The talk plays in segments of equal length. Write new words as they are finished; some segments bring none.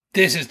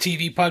This is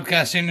TV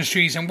Podcast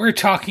Industries, and we're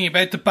talking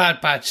about The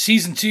Bad Batch,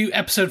 Season 2,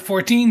 Episode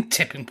 14,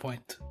 Tipping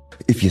Point.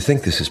 If you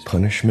think this is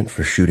punishment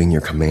for shooting your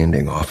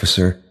commanding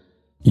officer,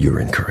 you're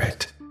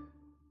incorrect.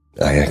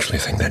 I actually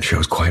think that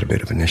shows quite a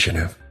bit of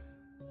initiative.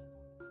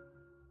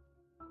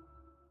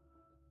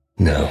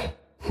 No,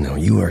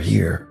 you are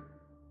here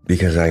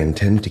because I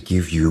intend to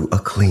give you a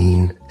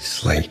clean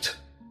slate.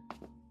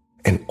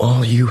 And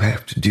all you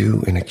have to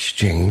do in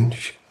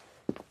exchange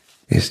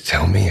is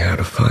tell me how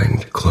to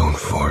find Clone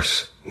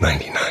Force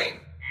 99.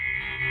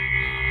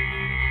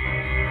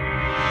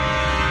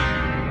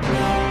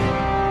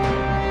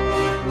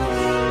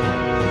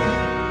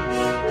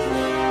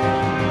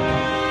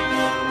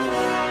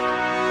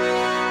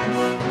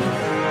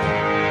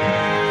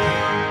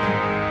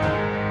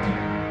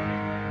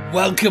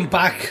 Welcome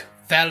back,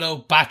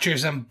 fellow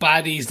Batchers and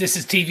Baddies. This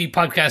is TV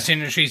Podcast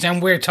Industries,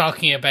 and we're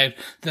talking about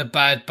The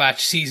Bad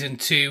Batch Season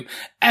 2,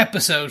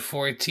 Episode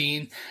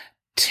 14,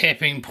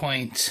 Tipping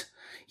Point.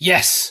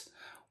 Yes,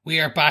 we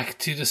are back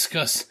to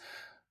discuss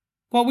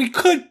what we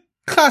could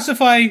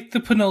classify the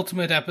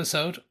penultimate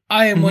episode.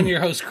 I am one of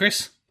your hosts,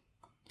 Chris.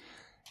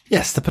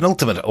 Yes, the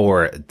penultimate,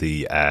 or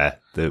the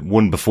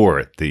one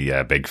before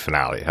the big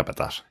finale. How about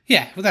that?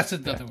 Yeah, well, that's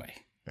another way.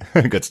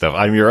 Good stuff.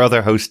 I'm your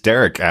other host,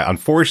 Derek.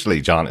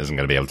 Unfortunately, John isn't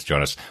going to be able to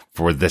join us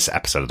for this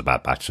episode of The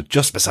Bad Batch, so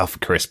just myself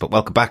and Chris, but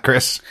welcome back,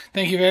 Chris.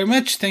 Thank you very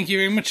much. Thank you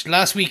very much.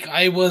 Last week,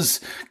 I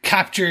was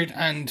captured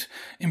and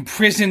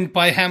imprisoned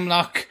by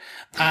Hemlock,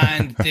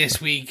 and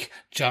this week,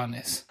 John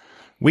is.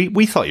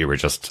 We thought you were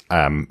just,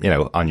 on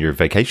your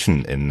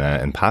vacation in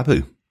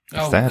Pabu.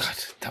 Oh, God,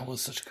 that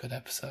was such a good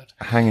episode.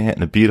 Hanging out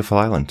in a beautiful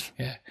island.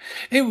 Yeah.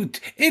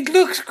 It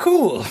looks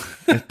cool.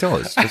 It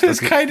does.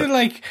 It's kind of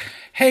like,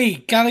 hey,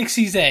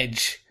 Galaxy's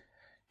Edge,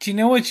 do you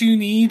know what you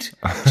need?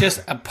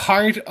 Just a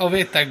part of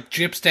it that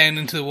drips down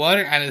into the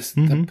water, and it's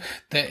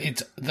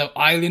it's the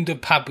island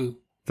of Pabu.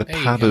 The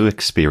Pabu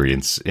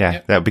experience.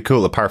 Yeah, that would be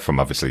cool. Apart from,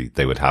 obviously,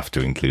 they would have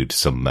to include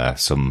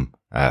some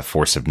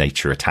force of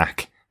nature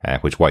attack,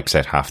 which wipes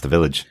out half the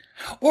village.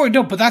 Or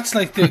no, but that's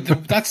like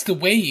that's the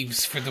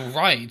waves for the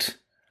ride.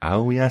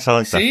 Oh yes, I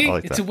like that. See, I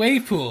like it's that. a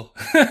wave pool,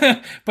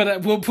 but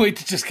at one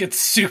point it just gets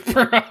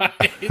super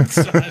high. It's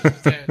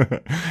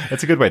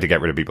a good way to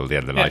get rid of people at the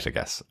end of the night, I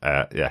guess.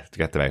 To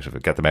get them out of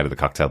it, get them out of the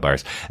cocktail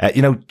bars.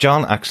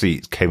 John actually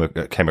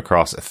came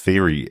across a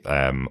theory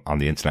on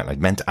the internet. And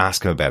I meant to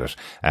ask him about it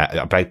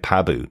about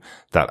Pabu.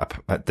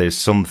 That there's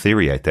some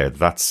theory out there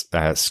that's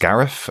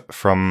Scarif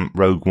from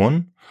Rogue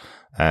One.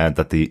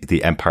 That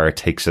the Empire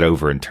takes it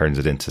over and turns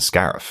it into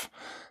Scarif.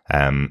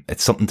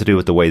 It's something to do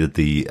with the way that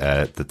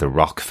the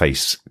rock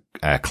face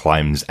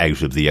climbs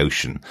out of the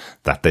ocean,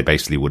 that they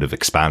basically would have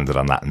expanded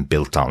on that and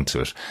built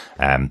onto it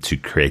to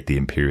create the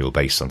Imperial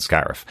base on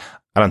Scarif.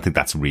 I don't think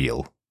that's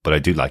real, but I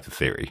do like the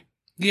theory.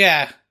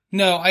 Yeah.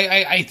 No,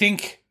 I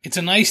think it's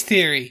a nice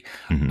theory.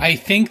 Mm-hmm. I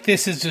think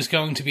this is just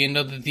going to be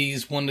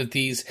one of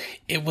these.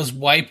 It was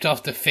wiped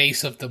off the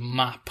face of the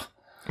map.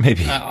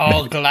 Maybe.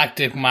 All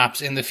galactic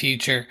maps in the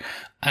future.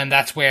 And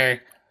that's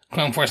where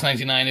Clone Force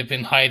 99 have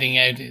been hiding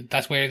out.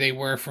 That's where they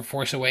were for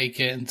Force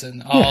Awakens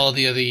and all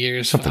the other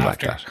years. Something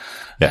after. Like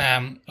that.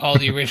 Yeah. All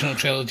the original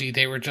trilogy,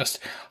 they were just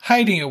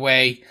hiding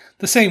away.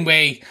 The same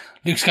way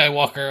Luke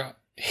Skywalker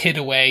hid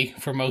away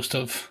for most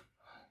of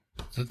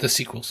the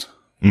sequels.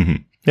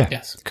 Mm-hmm. Yeah,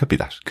 yes, could be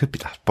that.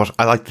 But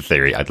I like the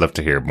theory. I'd love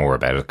to hear more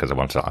about it because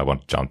I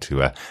want John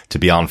to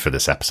be on for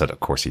this episode.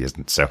 Of course, he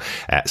isn't. So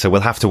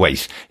we'll have to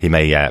wait. He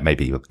may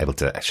be able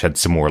to shed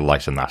some more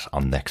light on that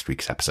on next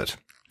week's episode.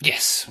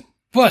 Yes,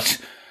 but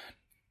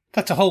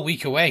that's a whole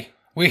week away.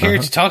 We're here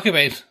to talk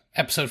about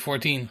episode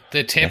 14,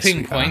 the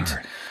tipping point.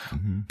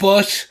 Mm-hmm.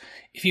 But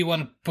if you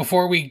want,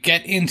 before we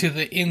get into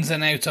the ins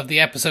and outs of the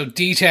episode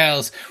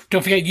details,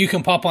 don't forget you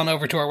can pop on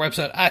over to our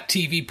website at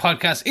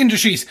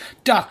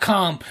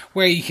tvpodcastindustries.com,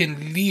 where you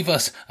can leave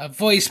us a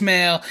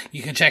voicemail.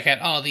 You can check out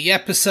all the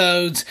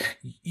episodes.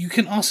 You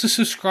can also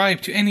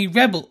subscribe to any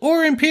Rebel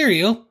or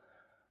Imperial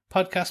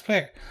podcast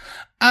player.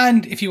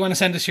 And if you want to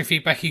send us your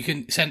feedback, you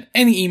can send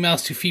any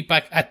emails to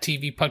feedback at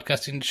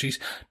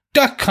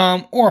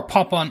tvpodcastindustries.com or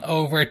pop on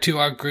over to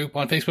our group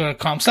on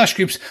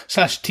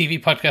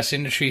facebook.com/groups/TV Podcast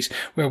Industries,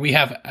 where we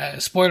have a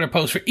spoiler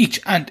post for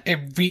each and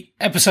every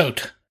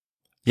episode.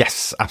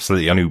 Yes,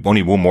 absolutely.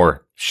 Only one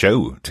more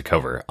show to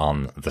cover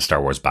on the Star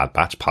Wars Bad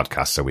Batch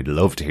podcast, so we'd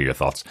love to hear your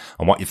thoughts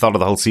on what you thought of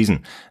the whole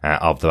season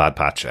of the Bad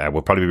Batch.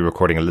 We'll probably be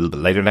recording a little bit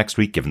later next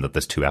week, given that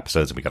there's 2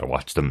 episodes and we got to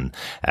watch them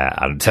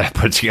and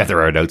put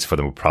together our notes for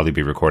them. We'll probably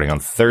be recording on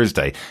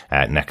Thursday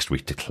next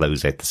week to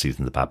close out the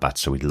season of the Bad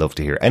Batch, so we'd love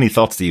to hear any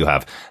thoughts that you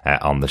have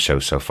on the show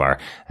so far.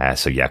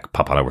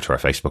 Pop on over to our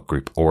Facebook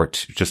group or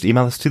just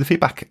email us to the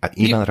feedback at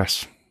email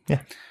address.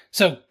 Yeah.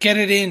 So get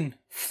it in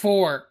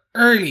for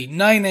early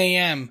 9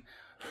 a.m.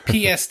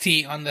 PST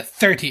on the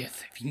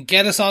 30th. If you can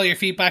get us all your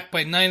feedback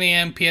by 9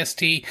 a.m.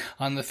 PST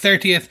on the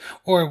 30th,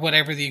 or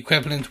whatever the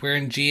equivalent, we're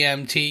in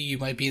GMT, you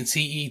might be in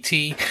CET,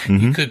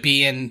 you could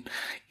be in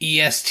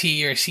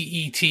EST or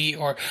CET,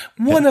 or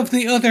one of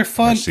the other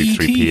fun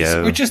ETs,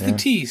 or just the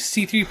Ts,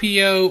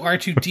 C3PO,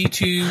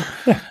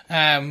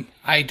 R2D2,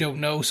 I don't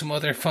know, some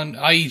other fun,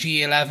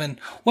 IG-11,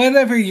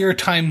 whatever your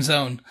time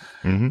zone.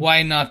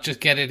 Why not just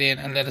get it in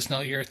and let us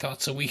know your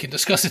thoughts so we can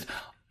discuss it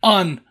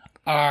on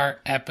our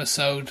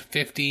episode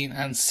 15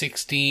 and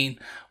 16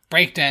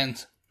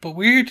 breakdowns. But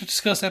we're here to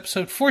discuss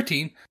episode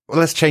 14. Well,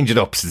 let's change it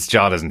up since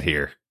John isn't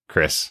here,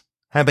 Chris.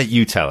 How about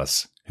you tell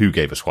us who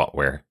gave us what,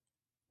 where,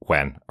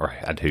 when,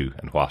 and who,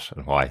 and what,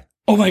 and why?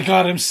 Oh my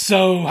god, I'm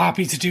so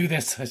happy to do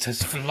this. It's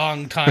just a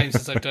long time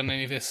since I've done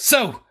any of this.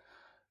 So,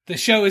 the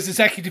show is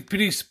executive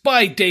produced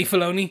by Dave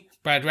Filoni,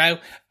 Brad Rao,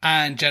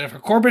 and Jennifer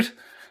Corbett.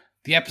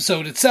 The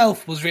episode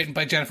itself was written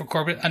by Jennifer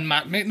Corbett and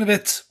Matt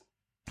Miknovitz.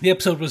 The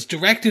episode was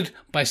directed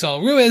by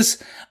Saul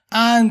Ruiz,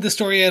 and the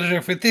story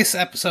editor for this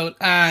episode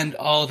and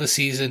all the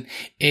season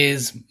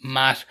is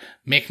Matt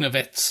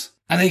Miknovitz.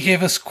 And they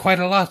gave us quite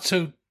a lot,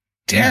 so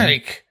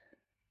Derek,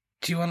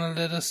 do you want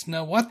to let us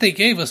know what they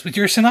gave us with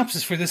your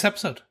synopsis for this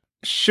episode?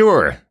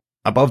 Sure.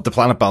 Above the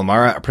planet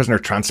Balmara, a prisoner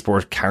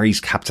transport carries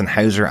Captain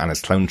Hauser and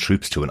his clone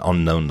troops to an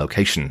unknown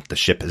location. The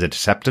ship is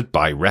intercepted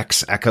by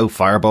Rex, Echo,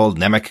 Fireball,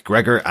 Nemec,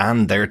 Gregor,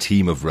 and their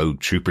team of rogue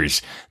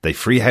troopers. They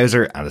free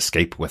Hauser and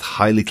escape with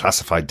highly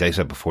classified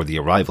data before the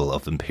arrival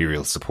of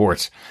Imperial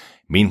support.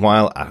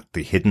 Meanwhile, at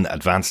the Hidden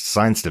Advanced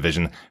Science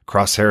Division,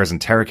 Crosshair is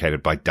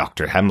interrogated by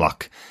Dr.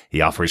 Hemlock.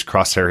 He offers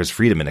Crosshair his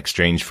freedom in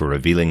exchange for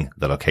revealing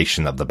the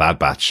location of the Bad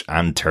Batch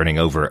and turning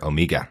over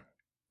Omega.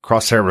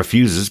 Crosshair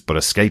refuses, but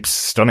escapes,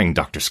 stunning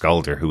Dr.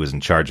 Skalder, who is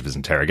in charge of his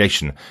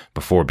interrogation.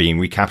 Before being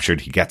recaptured,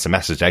 he gets a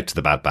message out to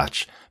the Bad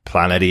Batch.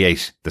 Plan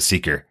 88, the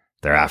Seeker.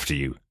 They're after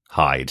you.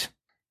 Hide.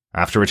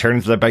 After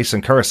returning to their base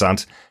in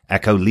Coruscant,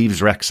 Echo leaves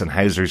Rex and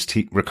Hauser's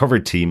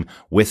recovered team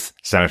with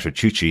Senator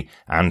Chuchi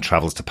and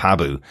travels to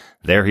Pabu.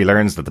 There he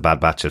learns that the Bad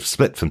Batch have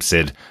split from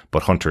Sid,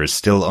 but Hunter is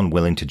still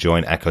unwilling to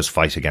join Echo's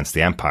fight against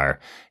the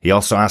Empire. He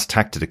also asks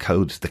Tech to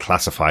decode the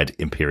classified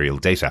Imperial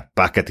data.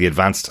 Back at the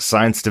Advanced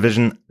Science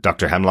Division,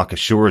 Dr. Hemlock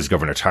assures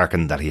Governor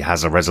Tarkin that he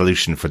has a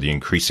resolution for the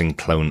increasing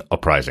clone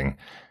uprising.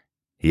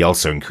 He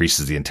also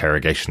increases the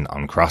interrogation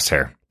on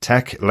Crosshair.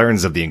 Tech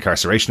learns of the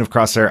incarceration of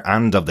Crosshair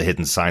and of the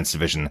Hidden Science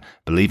Division.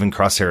 Believing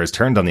Crosshair has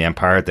turned on the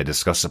Empire, they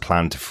discuss a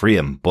plan to free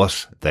him,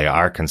 but they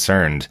are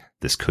concerned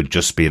this could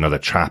just be another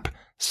trap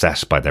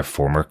set by their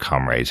former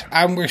comrade.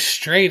 And we're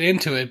straight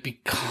into it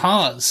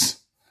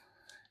because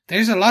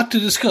there's a lot to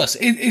discuss.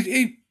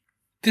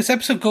 This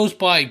episode goes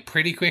by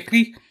pretty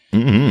quickly.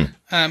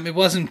 It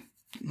wasn't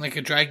like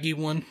a draggy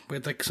one where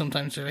like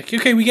sometimes they're like,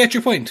 okay, we get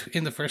your point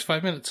in the first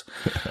 5 minutes.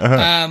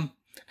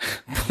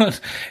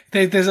 But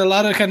there's a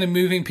lot of kind of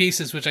moving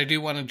pieces which I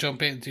do want to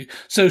jump into.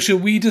 So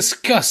should we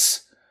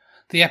discuss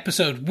the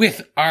episode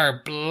with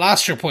our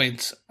blaster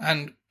points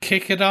and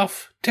kick it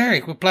off,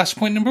 Derek, with blaster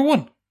point number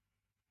 1?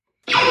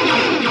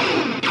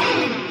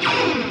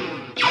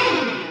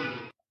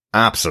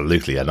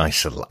 Absolutely a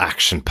nice little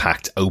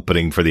action-packed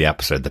opening for the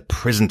episode. The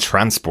prison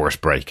transport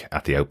break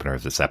at the opener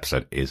of this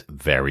episode is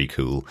very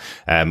cool.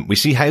 We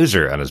see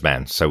Hauser and his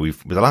men. So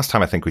the last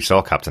time I think we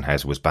saw Captain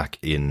Hauser was back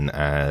in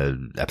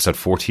episode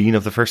 14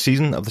 of the first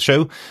season of the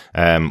show,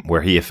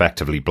 where he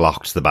effectively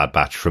blocked the Bad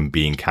Batch from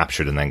being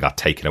captured and then got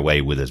taken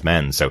away with his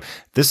men. So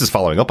this is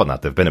following up on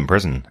that. They've been in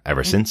prison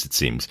ever since, it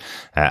seems,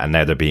 and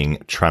now they're being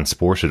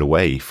transported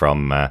away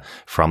from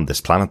this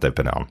planet they've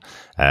been on.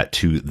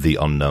 To the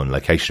unknown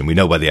location. We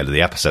know by the end of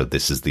the episode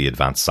this is the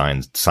Advanced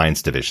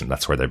Science Division.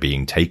 That's where they're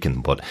being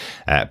taken. But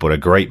a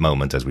great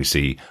moment as we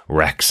see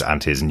Rex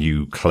and his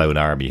new clone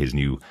army, his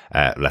new,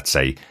 let's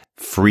say,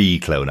 free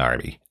clone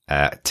army,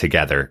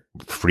 together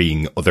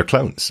freeing other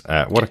clones.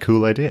 What a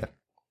cool idea.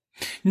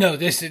 No,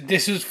 this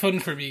was fun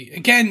for me.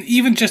 Again,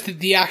 even just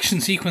the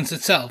action sequence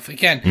itself.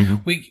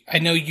 Again, I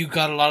know you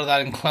got a lot of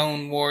that in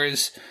Clone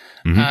Wars.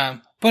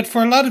 But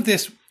for a lot of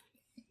this,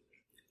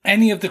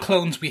 any of the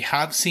clones we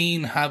have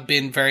seen have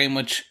been very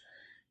much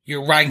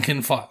your rank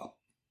and file.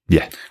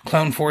 Yeah.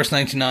 Clone Force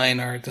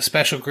 99 or the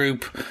special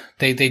group,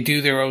 they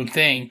do their own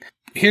thing.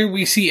 Here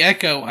we see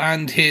Echo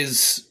and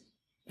his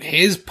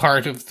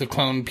part of the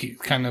clone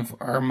kind of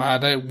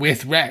armada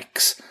with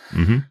Rex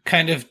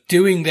kind of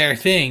doing their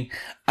thing.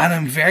 And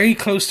I'm very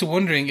close to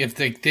wondering if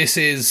this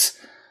is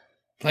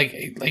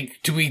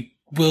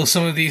will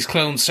some of these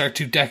clones start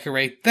to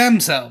decorate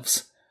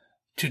themselves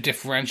to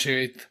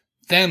differentiate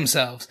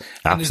themselves?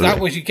 And Absolutely. Is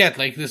that what you get?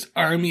 Like this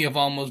army of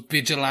almost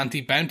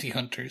vigilante bounty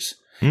hunters?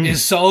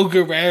 Is Saul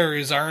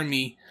Guerrera's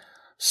army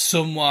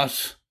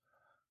somewhat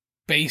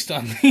based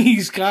on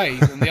these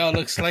guys? And they all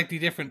look slightly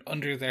different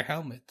under their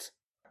helmets.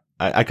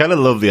 I kind of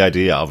love the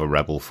idea of a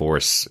rebel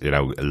force,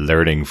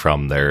 learning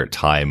from their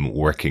time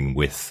working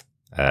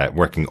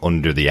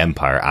under the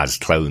Empire as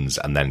clones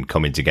and then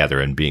coming together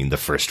and being the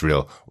first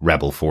real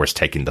rebel force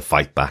taking the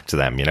fight back to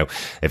them.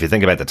 If you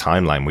think about the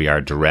timeline, we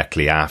are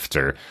directly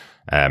after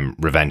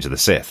Revenge of the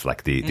Sith.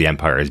 Like the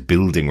Empire is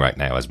building right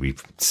now, as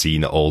we've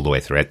seen all the way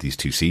throughout these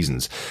 2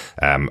 seasons.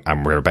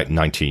 And we're about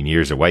 19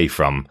 years away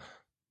from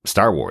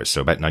Star Wars,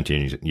 so about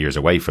 19 years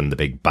away from the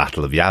big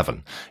Battle of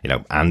Yavin.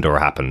 Andor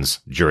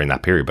happens during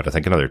that period, but I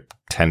think another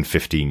 10,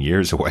 15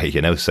 years away,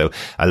 so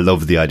I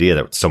love the idea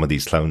that some of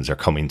these clones are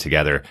coming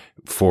together,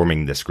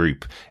 forming this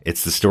group.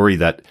 It's the story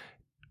that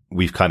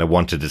we've kind of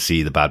wanted to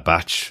see the Bad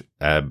Batch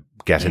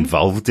get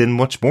involved in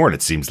much more, and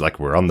it seems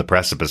like we're on the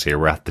precipice here.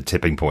 We're at the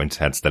tipping point,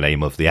 hence the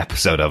name of the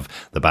episode, of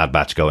the Bad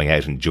Batch going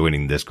out and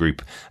joining this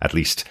group, at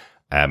least.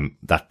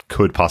 That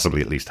could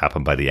possibly at least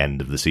happen by the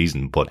end of the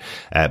season. But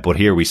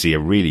here we see a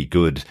really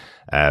good,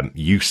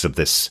 use of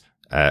this,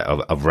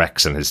 of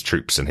Rex and his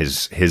troops and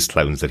his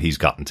clones that he's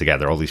gotten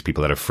together. All these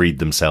people that have freed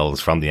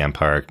themselves from the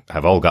Empire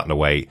have all gotten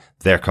away.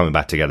 They're coming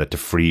back together to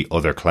free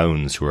other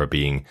clones who are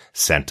being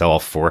sent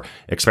off for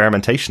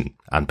experimentation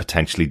and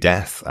potentially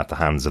death at the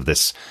hands of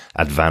this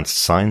advanced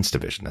science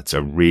division. It's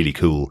a really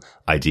cool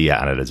idea,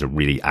 and it is a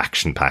really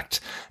action-packed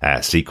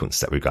sequence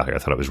that we've got here. I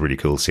thought it was really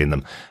cool seeing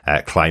them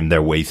climb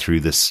their way through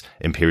this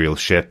Imperial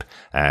ship,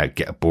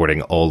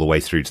 boarding all the way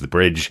through to the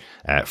bridge,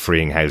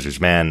 freeing Hauser's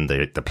men,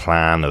 the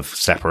plan of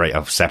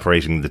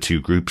separating the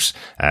 2 groups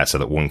so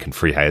that one can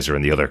free Hauser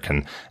and the other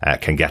can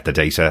get the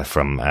data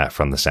from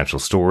the central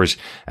stores.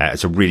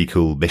 It's a really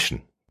cool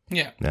mission.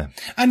 Yeah.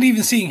 And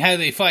even seeing how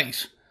they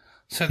fight.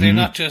 So they're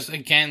not just,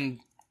 again,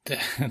 the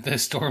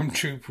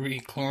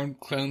stormtroopery, clone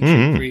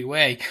troopery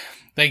way.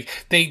 Like,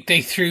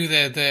 they threw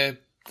the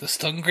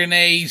stun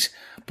grenade,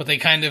 but they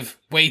kind of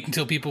wait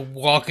until people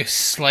walk a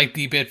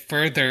slightly bit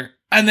further,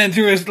 and then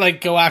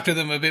go after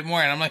them a bit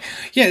more. And I'm like,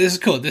 yeah, this is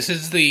cool. This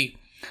is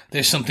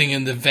there's something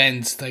in the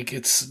vents, like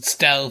it's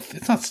stealth.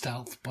 It's not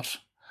stealth, but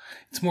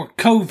it's more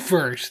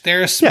covert.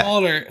 They're a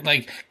smaller,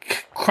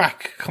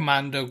 crack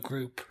commando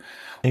group,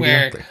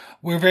 where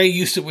we're very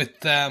used to with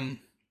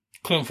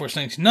Clone Force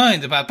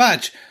 99, the Bad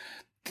Batch.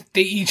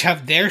 They each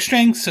have their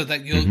strengths, so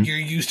that you're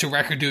used to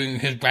Wrecker doing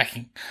his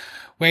wrecking.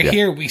 Where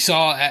here we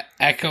saw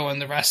Echo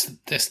and the rest of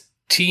this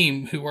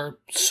team, who are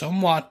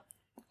somewhat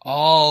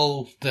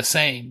all the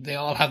same. They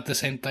all have the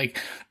same,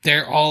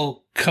 they're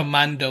all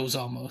commandos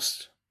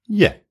almost.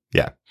 Yeah.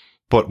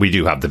 But we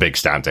do have the big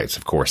standouts,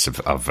 of course,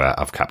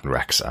 of Captain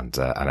Rex and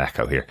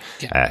Echo here,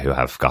 who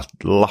have got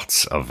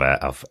lots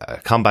of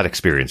combat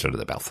experience under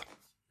the belt.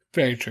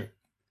 Very true.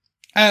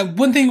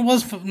 One thing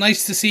was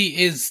nice to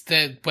see is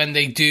that when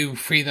they do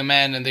free the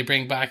men and they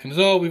bring back and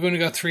we've only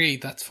got 3,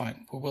 that's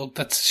fine. Well,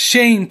 that's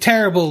shame,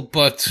 terrible,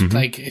 but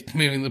it's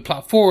moving the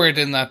plot forward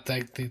in that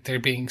they're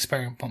being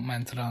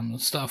experimented on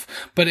and stuff.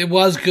 But it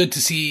was good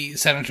to see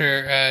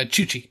Senator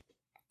Chuchi.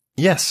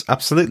 Yes,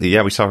 absolutely.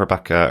 Yeah, we saw her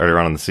back earlier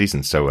on in the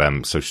season.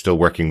 So she's still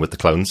working with the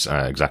clones,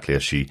 exactly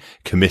as she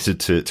committed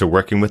to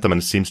working with them,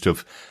 and it seems to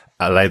have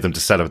allowed them to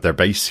set up their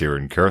base here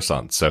in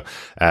Coruscant. So,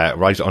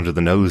 right under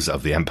the nose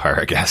of the Empire,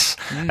 I guess,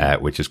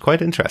 which is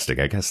quite interesting.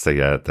 I guess they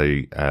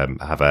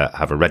have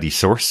a ready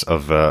source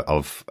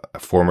of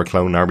former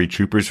clone army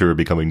troopers who are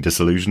becoming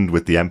disillusioned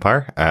with the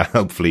Empire.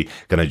 Hopefully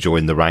going to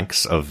join the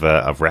ranks of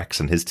Rex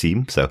and his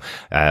team. So,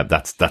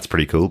 that's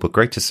pretty cool, but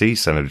great to see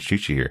Senator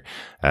Chuchi here.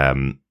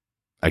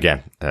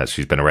 Again,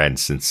 she's been around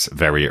since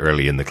very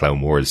early in the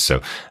Clone Wars,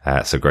 so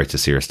great to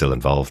see her still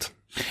involved.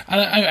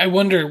 And I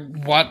wonder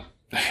what,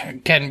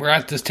 again, we're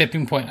at this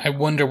tipping point. I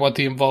wonder what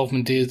the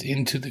involvement is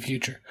into the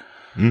future.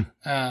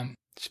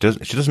 She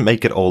doesn't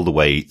make it all the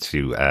way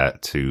to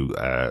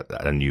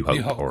A New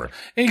Hope. Or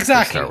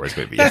exactly. Star Wars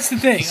movie. That's the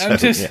thing.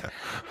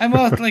 I'm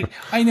all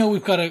I know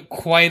we've got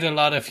quite a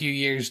lot of few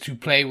years to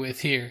play with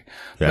here,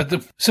 but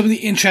some of the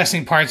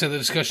interesting parts of the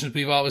discussions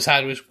we've always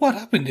had was what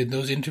happened in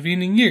those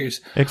intervening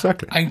years.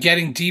 Exactly. I'm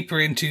getting deeper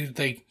into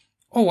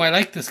I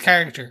like this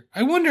character.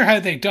 I wonder how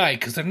they died,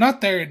 because they're not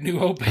there in New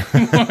Hope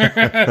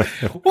anymore.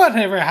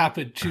 Whatever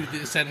happened to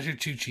the Senator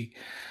Chuchi?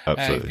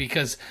 Absolutely.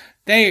 Because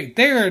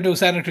there are no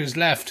senators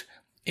left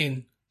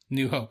in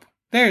New Hope.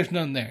 There's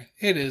none there.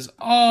 It is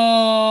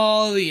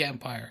all the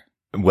Empire.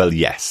 Well,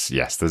 yes.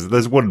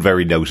 There's one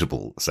very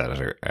notable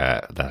senator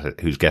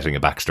who's getting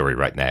a backstory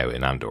right now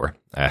in Andor,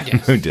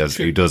 who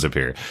does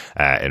appear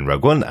in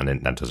Rogue One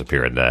and does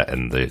appear in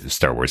the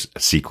Star Wars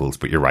sequels.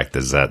 But you're right,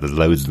 there's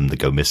loads of them that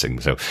go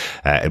missing. So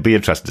it'll be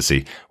interesting to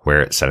see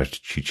where Senator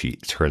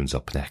Chuchi turns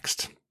up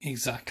next.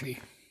 Exactly.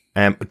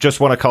 Just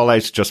want to call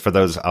out, just for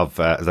those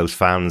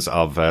fans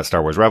of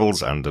Star Wars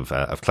Rebels and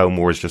of Clone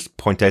Wars, just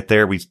point out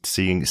there we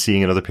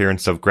seeing another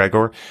appearance of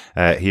Gregor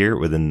here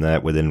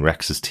within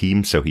Rex's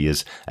team. So he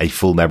is a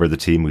full member of the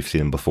team. We've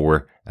seen him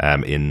before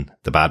in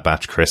the Bad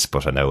Batch, Chris,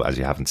 but I know as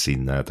you haven't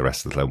seen the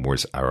rest of the Clone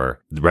Wars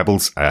or the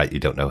Rebels, you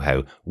don't know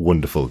how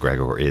wonderful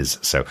Gregor is.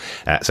 So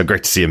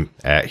great to see him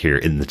here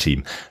in the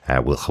team.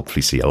 We'll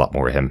hopefully see a lot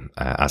more of him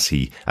as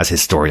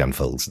his story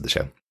unfolds in the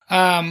show.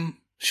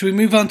 Should we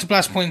move on to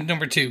blast point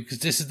number 2? Because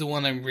this is the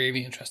one I'm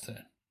really interested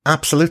in.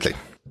 Absolutely.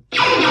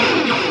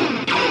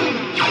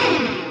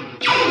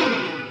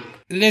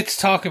 Let's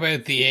talk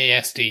about the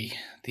ASD,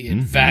 the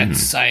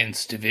Advanced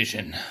Science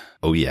Division.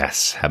 Oh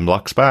yes,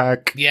 Hemlock's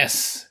back.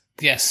 Yes.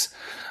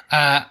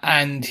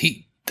 And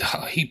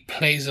he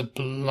plays a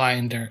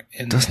blinder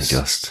in Doesn't this. he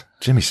just?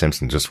 Jimmy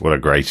Simpson, just what a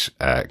great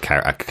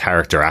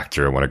character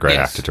actor, and what a great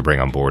actor to bring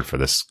on board for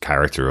this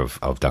character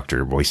of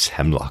Dr. Royce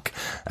Hemlock.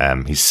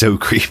 He's so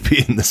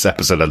creepy in this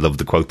episode. I love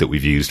the quote that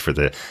we've used for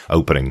the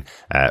opening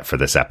for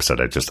this episode.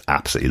 I just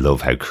absolutely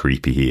love how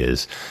creepy he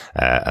is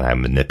and how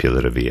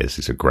manipulative he is.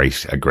 He's a great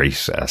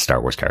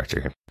Star Wars character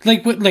here.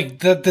 Like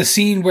the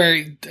scene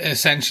where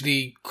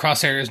essentially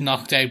Crosshair is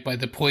knocked out by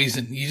the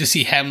poison. You just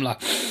see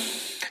Hemlock.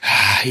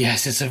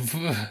 Yes,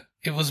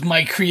 it was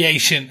my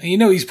creation. You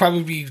know, he's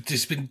probably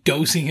just been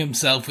dosing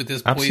himself with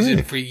this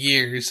poison for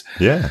years.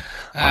 Yeah.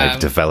 I've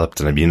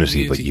developed an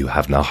immunity, but you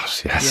have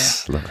not.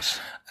 Yes. Yeah. Love it.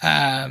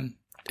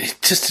 It's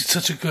just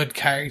such a good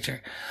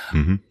character.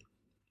 Mm-hmm.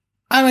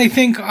 And I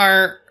think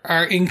our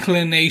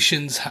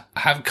inclinations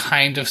have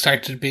kind of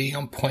started being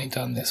on point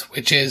on this,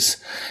 which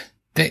is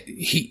that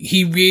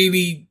he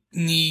really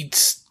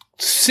needs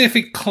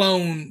specific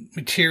clone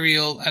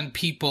material and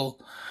people.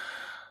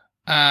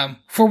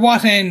 For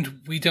what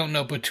end, we don't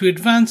know, but to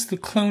advance the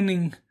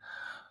cloning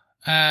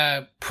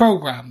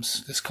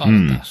programs, let's call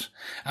it that.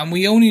 And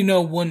we only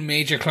know one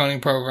major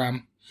cloning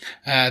program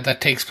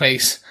that takes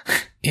place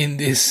in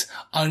this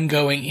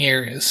ongoing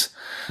eras.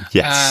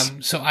 Yes.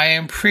 So I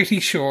am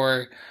pretty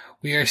sure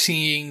we are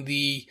seeing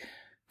the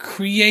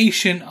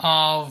creation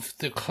of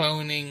the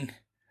cloning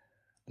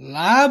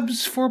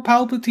labs for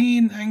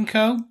Palpatine and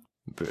co.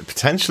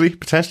 Potentially.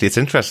 It's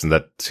interesting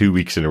that 2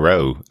 weeks in a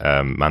row,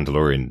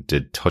 Mandalorian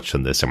did touch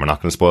on this, and we're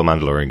not going to spoil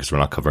Mandalorian because we're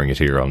not covering it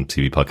here on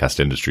TV Podcast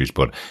Industries,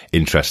 but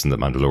interesting that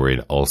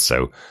Mandalorian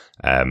also,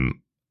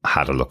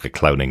 had a look at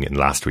cloning in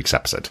last week's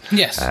episode.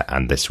 Yes.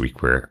 And this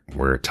week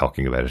we're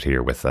talking about it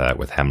here with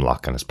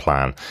Hemlock and his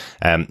plan.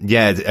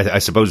 I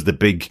suppose the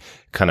big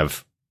kind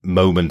of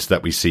moment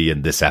that we see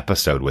in this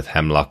episode with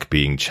Hemlock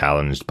being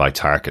challenged by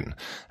Tarkin,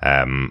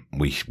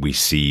 we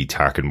see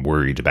Tarkin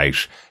worried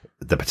about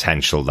the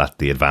potential that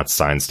the Advanced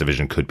Science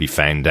Division could be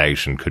found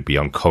out and could be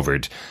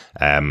uncovered.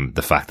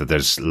 The fact that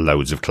there's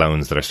loads of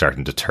clones that are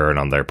starting to turn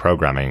on their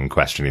programming and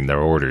questioning their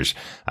orders,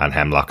 and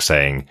Hemlock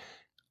saying,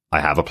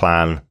 I have a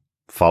plan,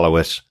 follow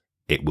it.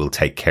 It will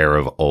take care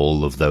of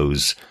all of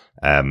those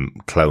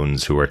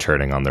clones who are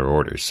turning on their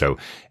orders. So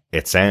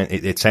it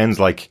sounds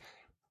like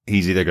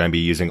he's either going to be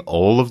using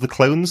all of the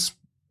clones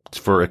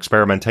for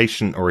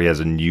experimentation, or he has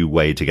a new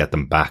way to get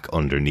them back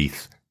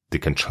underneath the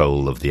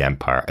control of the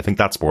Empire. I think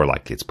that's more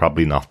likely. It's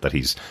probably not that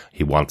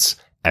he wants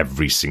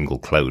every single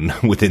clone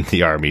within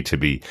the army to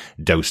be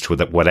dosed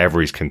with whatever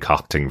he's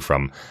concocting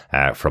from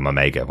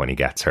Omega when he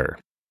gets her.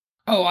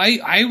 Oh,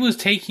 I was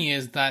taking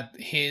is that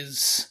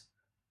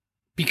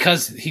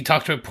because he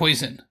talked about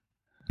poison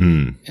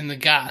in the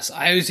gas,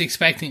 I was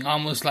expecting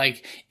almost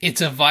like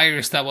it's a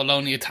virus that will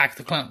only attack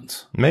the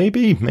clones.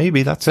 Maybe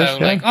that's it. So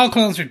like all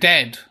clones are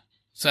dead.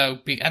 So,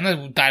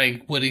 and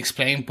that would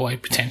explain why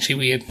potentially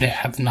we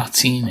have not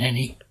seen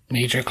any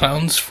major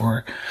clones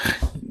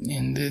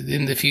in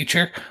the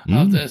future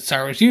of the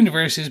Star Wars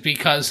universe, is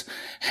because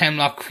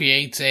Hemlock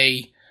creates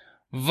a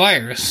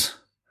virus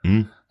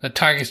that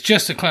targets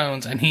just the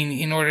clones, and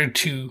in order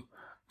to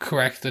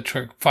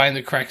find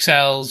the correct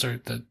cells or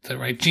the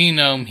right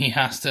genome,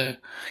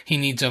 he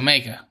needs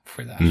Omega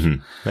for that.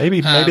 Mm-hmm.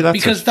 Maybe that's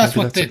because it. that's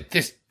maybe what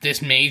that's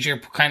this major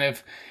kind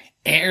of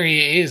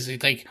area is.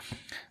 Like,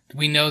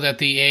 we know that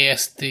the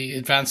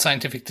Advanced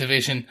Scientific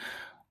Division,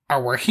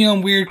 are working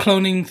on weird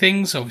cloning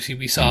things. Obviously,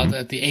 we saw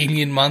that the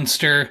alien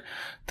monster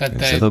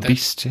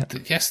beast. Yeah.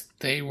 Yes,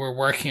 they were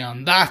working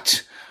on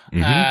that.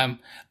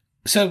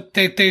 So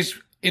there's,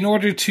 in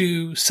order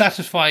to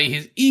satisfy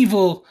his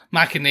evil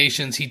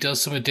machinations, he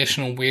does some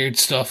additional weird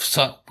stuff,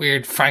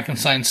 weird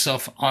Frankenstein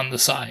stuff on the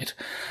side.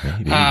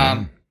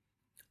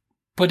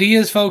 But he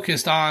is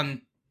focused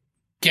on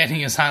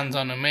getting his hands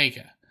on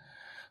Omega.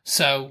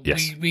 So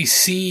yes. we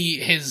see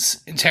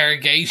his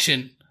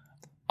interrogation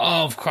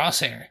of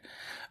Crosshair,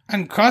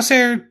 and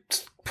Crosshair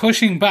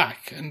pushing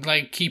back and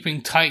like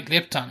keeping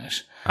tight-lipped on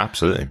it.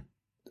 Absolutely.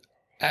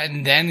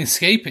 And then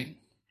escaping.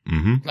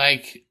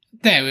 Like,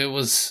 now it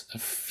was a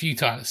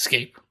futile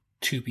escape,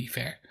 to be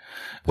fair.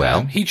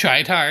 Well, he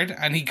tried hard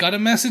and he got a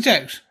message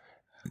out,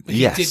 but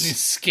he didn't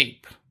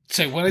escape.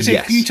 So when I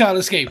say futile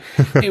escape,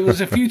 it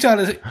was a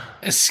futile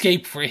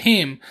escape for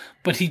him,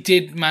 but he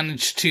did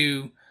manage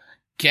to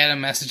get a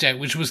message out,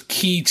 which was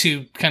key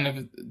to kind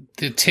of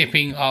the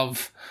tipping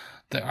of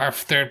our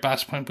third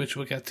batch point, which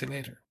we'll get to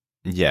later.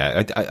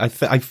 Yeah,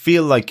 I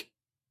feel like,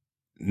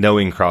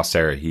 knowing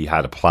Crosshair, he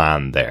had a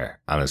plan there,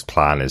 and his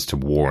plan is to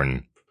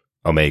warn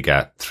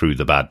Omega through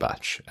the Bad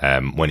Batch.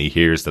 When he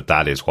hears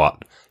that is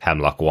what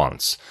Hemlock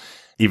wants,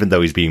 even though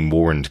he's being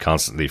warned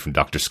constantly from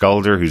Dr.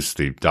 Skalder, who's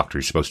the doctor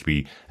who's supposed to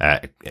be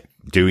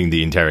doing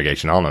the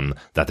interrogation on him,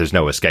 that there's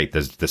no escape.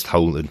 This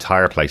whole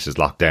entire place is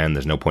locked down.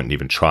 There's no point in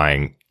even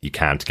trying. You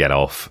can't get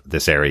off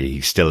this area. He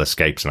still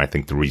escapes, and I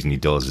think the reason he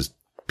does is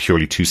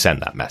purely to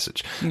send that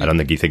message. I don't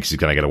think he thinks he's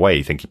going to get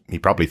away. He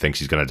probably thinks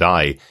he's going to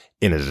die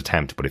in his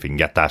attempt, but if he can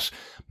get that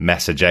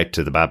message out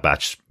to the Bad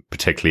Batch,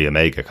 particularly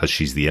Omega, because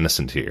she's the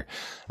innocent here,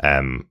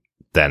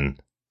 then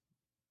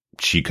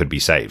she could be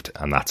saved,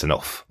 and that's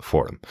enough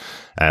for him.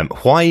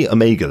 Why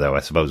Omega, though, I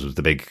suppose, was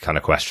the big kind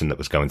of question that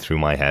was going through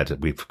my head.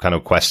 We've kind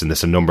of questioned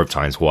this a number of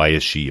times. Why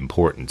is she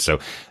important? So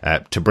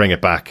to bring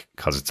it back,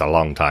 because it's a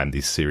long time,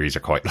 these series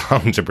are quite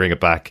long, to bring it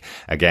back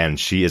again,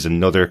 she is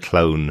another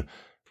clone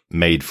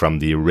made from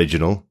the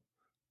original,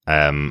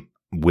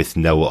 with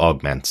no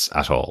augments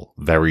at all.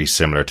 Very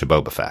similar to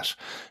Boba Fett.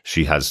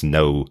 She has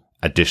no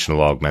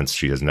additional augments.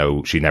 She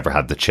never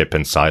had the chip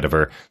inside of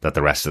her that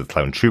the rest of the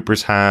clone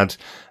troopers had.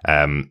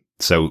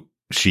 So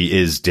she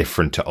is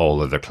different to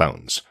all other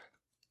clones,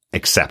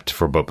 except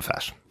for Boba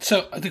Fett.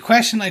 So the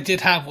question I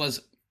did have was,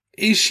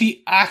 is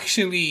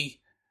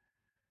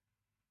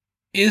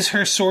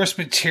her source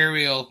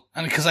material,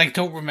 and because I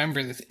don't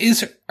remember this,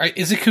 is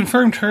it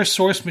confirmed her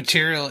source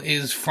material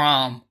is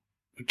from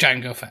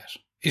Jango Fett?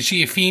 Is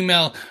she a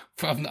female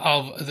of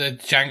the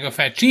Jango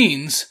Fett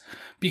genes?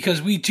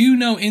 Because we do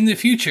know in the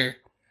future,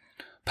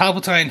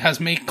 Palpatine has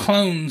made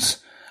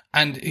clones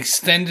and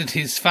extended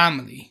his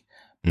family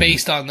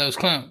based on those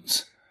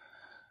clones.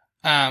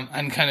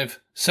 And kind of,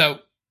 so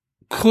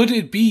could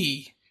it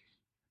be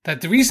that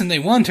the reason they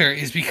want her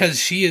is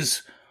because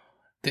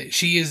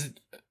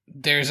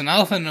there's an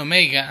Alpha and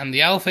Omega, and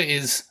the Alpha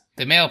is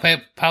the male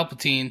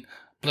Palpatine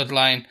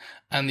bloodline,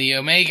 and the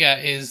Omega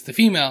is the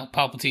female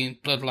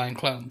Palpatine bloodline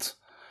clones.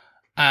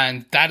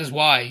 And that is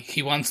why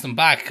he wants them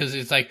back, because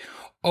it's like,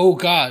 oh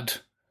God,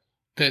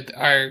 that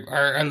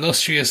our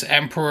illustrious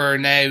Emperor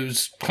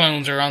now's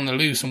clones are on the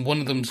loose and one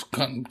of them's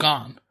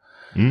gone.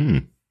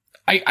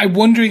 I'm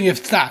wondering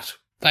if that,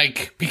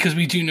 like, because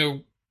we do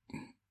know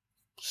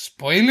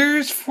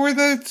spoilers for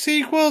the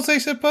sequels, I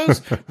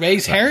suppose.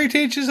 Rey's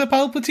heritage is a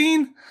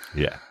Palpatine.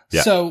 Yeah.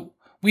 So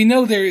we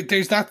know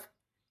there's that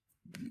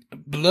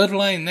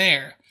bloodline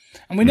there,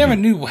 and we never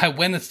knew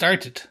when it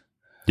started.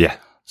 Yeah.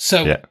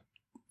 So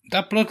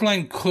that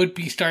bloodline could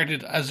be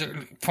started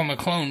from a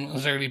clone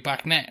as early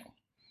back now.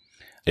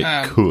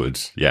 It could,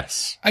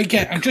 yes. I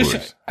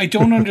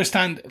don't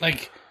understand,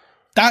 like,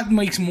 that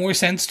makes more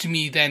sense to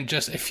me than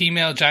just a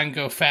female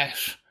Jango Fett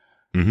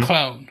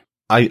clone.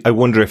 I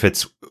wonder if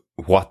it's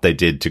what they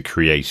did to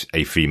create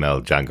a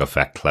female Jango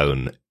Fett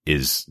clone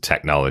is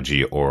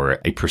technology or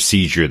a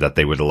procedure that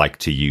they would like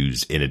to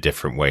use in a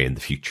different way in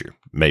the future.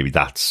 Maybe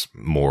that's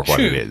more what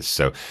it is.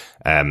 So,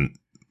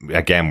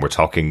 again, we're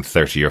talking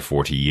 30 or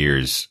 40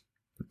 years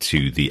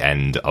to the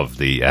end of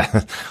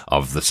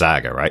the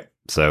saga, right?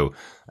 So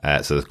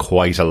there's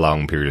quite a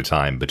long period of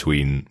time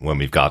between when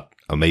we've got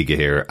Omega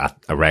here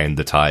at around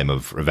the time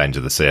of Revenge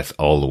of the Sith,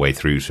 all the way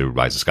through to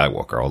Rise of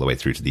Skywalker, all the way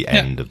through to the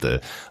end of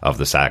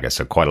the saga.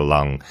 So quite a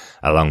long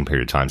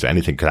period of time. So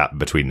anything could happen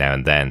between now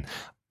and then.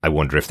 I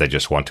wonder if they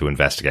just want to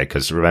investigate,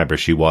 because remember,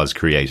 she was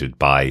created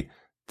by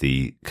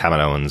the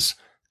Kaminoans,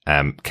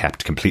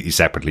 kept completely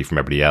separately from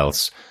everybody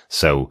else.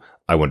 So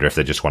I wonder if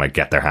they just want to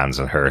get their hands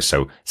on her.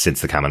 So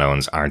since the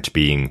Kaminoans aren't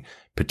being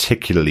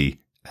particularly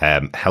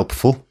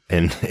helpful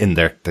in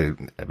the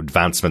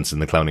advancements in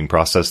the cloning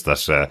process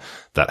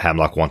that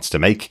Hemlock wants to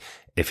make,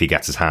 if he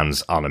gets his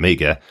hands on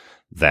Omega,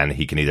 then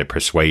he can either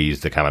persuade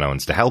the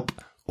Kaminoans to help,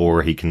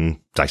 or he can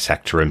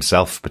dissect her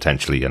himself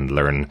potentially and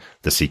learn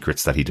the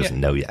secrets that he doesn't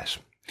know yet.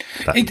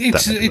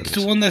 It's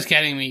the one that's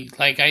getting me.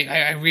 Like,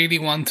 I really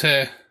want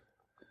to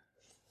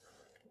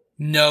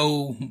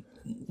know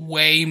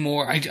way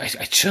more. I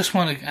just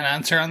want an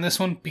answer on this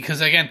one,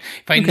 because again,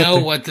 if I know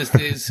what this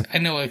is, I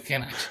know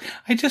again.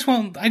 I just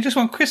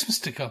want Christmas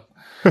to come.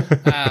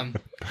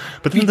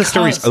 But then the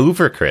story's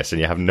over, Chris, and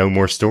you have no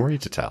more story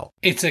to tell.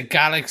 It's a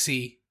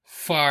galaxy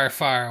far,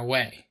 far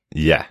away.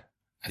 Yeah.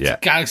 It's a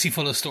galaxy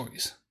full of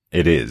stories.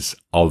 It is.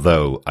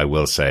 Although I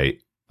will say,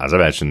 as I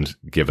mentioned,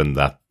 given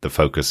that the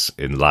focus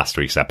in last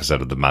week's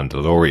episode of The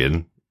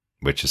Mandalorian,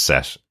 which is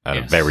set at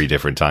a very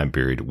different time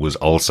period, was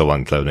also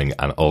on cloning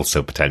and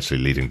also potentially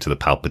leading to the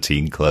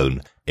Palpatine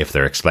clone, if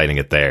they're explaining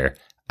it there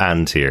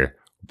and here,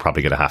 we're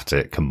probably going to have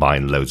to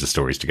combine loads of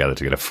stories together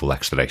to get a full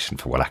explanation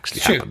for what actually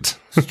happened.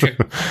 It's true.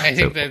 I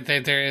think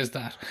that there is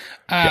that.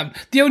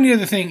 The only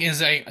other thing is,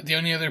 the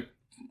only other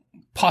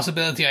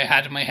possibility I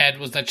had in my head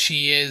was that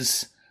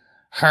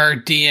her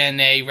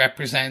DNA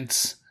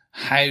represents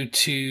how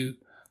to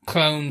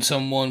clone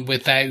someone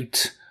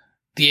without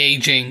the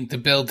aging, the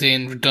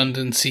built-in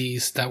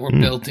redundancies that were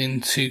built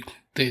into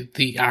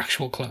the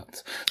actual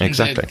clones.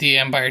 Exactly. The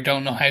Empire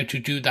don't know how to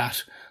do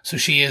that. So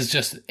she is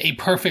just a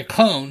perfect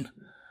clone.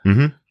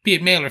 Be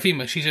it male or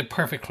female, she's a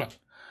perfect clone.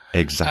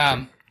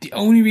 Exactly. The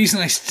only reason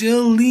I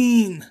still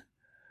lean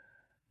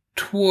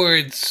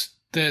towards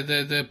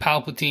the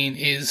Palpatine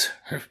is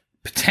her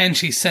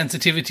potentially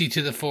sensitivity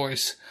to the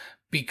Force,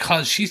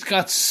 because she's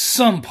got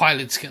some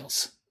pilot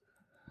skills,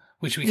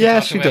 which we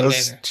can talk about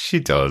later. She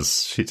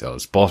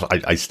does.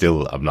 But I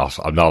still am not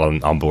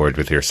on board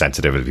with her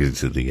sensitivity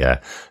to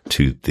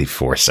the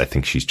Force. I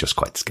think she's just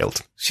quite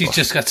skilled. She's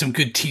just got some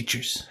good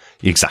teachers.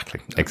 Exactly.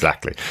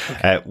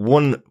 Okay.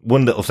 One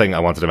little thing I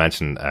wanted to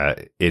mention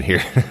in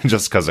here,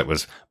 just because it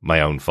was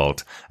my own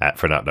fault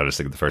for not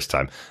noticing it the first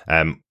time.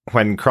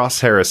 When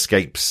Crosshair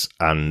escapes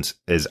and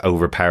is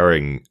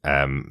overpowering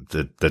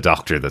the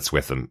doctor that's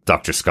with him,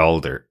 Dr.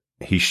 Scalder,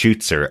 he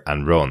shoots her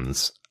and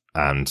runs,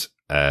 and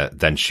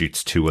then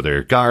shoots 2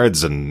 other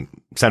guards and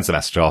sends the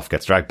message off,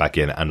 gets dragged back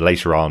in, and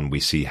later on we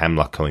see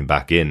Hemlock coming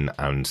back in,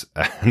 and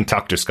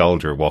Dr.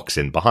 Scolder walks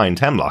in behind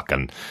Hemlock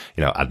and,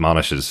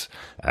 admonishes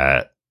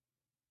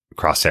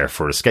Crosshair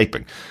for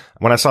escaping.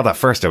 When I saw that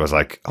first, I was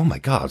like, oh my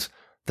god,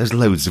 there's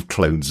loads of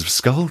clones of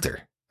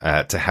Scolder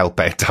to help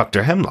out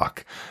Dr.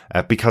 Hemlock,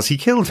 because he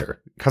killed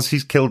her, because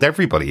he's killed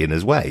everybody in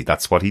his way.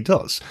 That's what he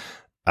does.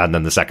 And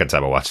then the second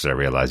time I watched it, I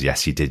realized,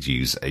 yes, he did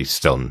use a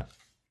stun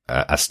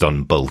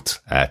bolt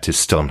to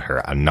stun her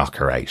and knock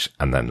her out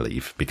and then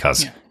leave,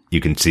 because you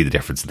can see the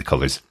difference in the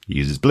colours. He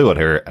uses blue on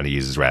her and he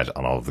uses red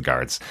on all of the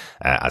guards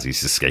as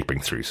he's escaping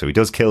through. So he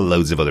does kill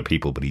loads of other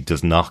people, but he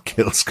does not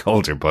kill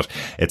Scolder. But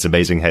it's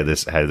amazing how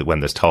when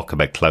there's talk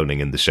about cloning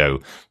in the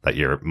show, that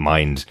your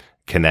mind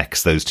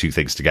connects those two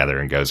things together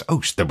and goes,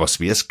 oh, there must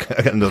be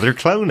another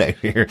clone out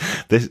here.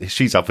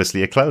 She's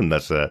obviously a clone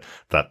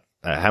that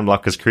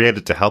Hemlock has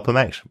created to help him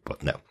out.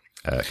 But no,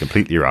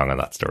 completely wrong on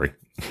that story.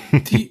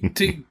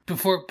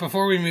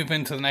 Before we move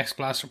into the next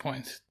blaster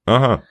point,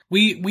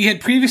 we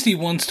had previously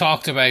once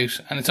talked about,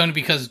 and it's only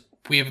because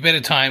we have a bit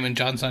of time and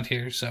John's not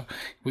here, so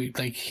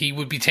he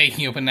would be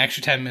taking up an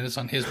extra 10 minutes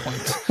on his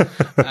points.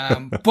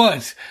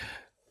 But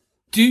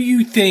do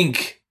you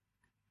think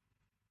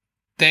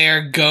they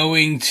are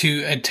going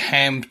to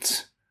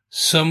attempt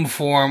some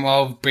form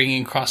of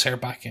bringing Crosshair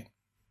back in?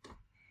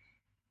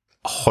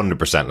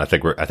 100%.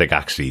 I think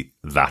actually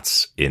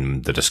that's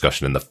in the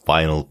discussion in the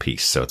final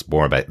piece. So it's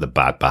more about the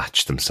Bad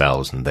Batch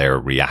themselves and their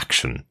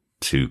reaction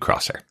to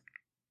Crosshair.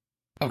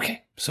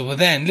 Okay, so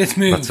then let's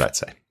move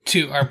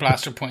to our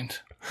blaster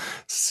point.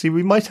 See,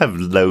 we might have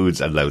loads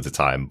and loads of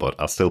time, but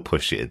I'll still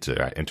push you into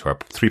our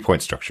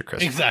 3-point structure,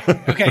 Chris. Exactly.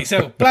 Okay,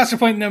 so blaster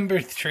point number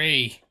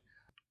 3.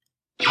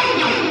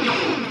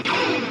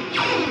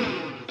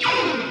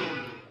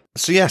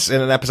 So yes, in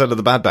an episode of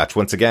the Bad Batch,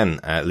 once again,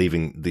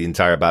 leaving the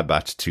entire Bad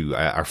Batch to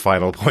our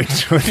final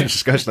point of the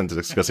discussion and to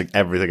discussing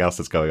everything else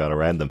that's going on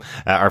around them.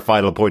 Our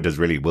final point is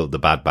really, will the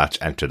Bad Batch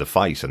enter the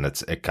fight? And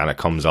it kind of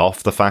comes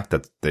off the fact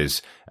that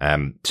there's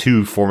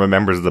 2 former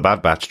members of the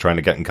Bad Batch trying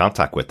to get in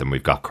contact with them.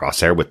 We've got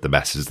Crosshair with the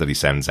message that he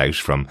sends out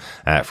from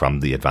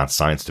the Advanced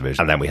Science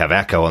Division. And then we have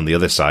Echo on the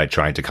other side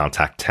trying to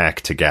contact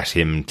Tech to get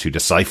him to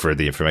decipher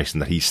the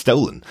information that he's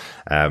stolen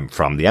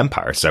from the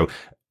Empire. So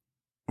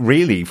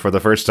really, for the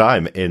first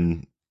time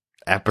in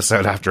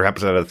episode after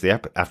episode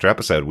after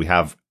episode, we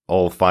have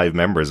all 5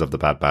 members of the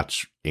Bad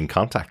Batch in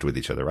contact with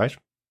each other, right?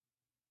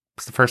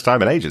 It's the first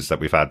time in ages that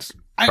we've had Crosshair.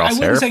 I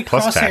wouldn't say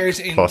plus Crosshair's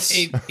Tech, in. plus...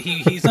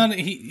 He's not.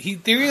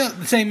 They're in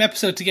the same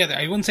episode together.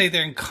 I wouldn't say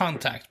they're in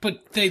contact,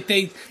 but He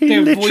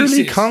their literally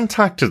voices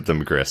contacted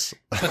them, Chris.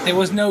 But there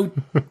was no.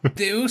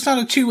 It was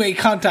not a 2-way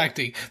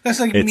contacting. That's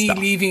like It's me not.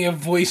 leaving a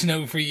voice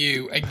note for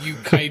you, and you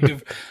kind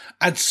of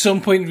at some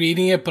point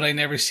reading it, but I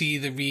never see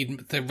the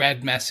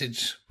read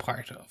message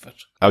part of it.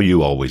 Oh,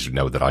 you always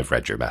know that I've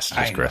read your messages,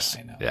 I know, Chris.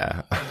 I know.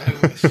 Yeah.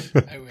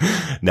 I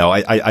wish. No,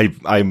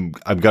 I'm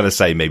gonna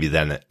say maybe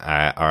then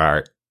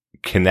are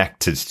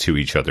connected to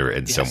each other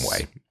in some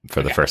way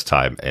for the first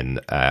time in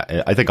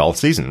I think all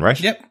season, right?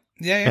 Yep.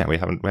 Yeah. We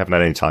haven't had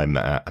any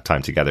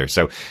time together.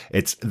 So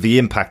it's the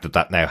impact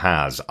that now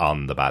has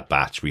on the Bad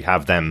Batch. We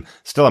have them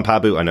still on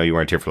Pabu. I know you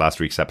weren't here for last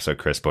week's episode,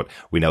 Chris, but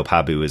we know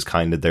Pabu is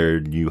kind of their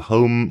new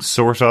home,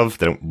 sort of.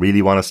 They don't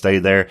really want to stay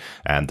there.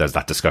 And there's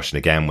that discussion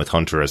again with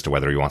Hunter as to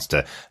whether he wants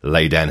to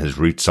lay down his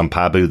roots on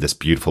Pabu, this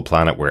beautiful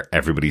planet where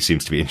everybody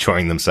seems to be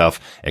enjoying themselves,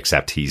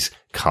 except he's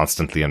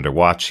constantly under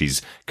watch.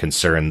 He's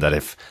concerned that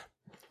if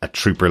a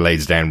trooper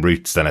lays down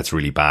roots, then it's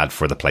really bad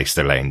for the place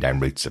they're laying down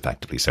roots,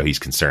 effectively. So he's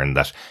concerned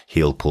that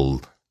he'll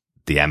pull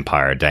the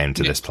Empire down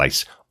to this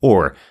place,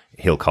 or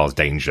he'll cause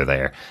danger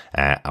there,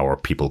 or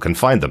people can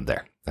find them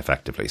there,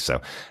 effectively.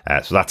 So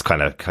that's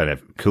kind of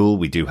cool.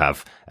 We do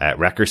have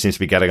Wrecker seems to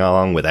be getting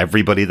along with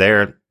everybody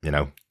there.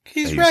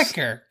 He's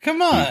Wrecker.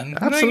 Come on.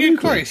 Absolutely. Of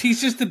course.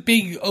 He's just a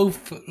big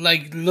oaf,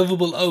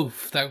 lovable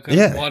oaf that kind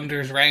of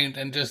wanders around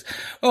and just,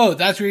 oh,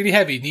 that's really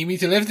heavy. Need me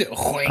to lift it?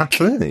 Oink.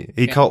 Absolutely.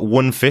 He caught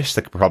one fish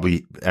that could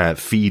probably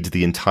feed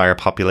the entire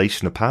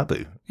population of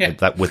Pabu.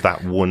 Yeah. With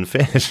that one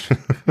fish.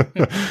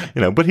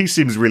 But he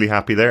seems really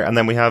happy there. And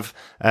then we have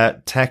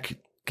Tech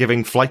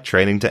giving flight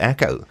training to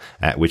Echo,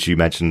 which you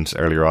mentioned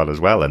earlier on as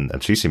well,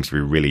 and she seems to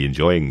be really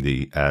enjoying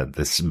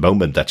this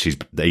moment that she's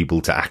able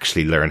to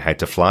actually learn how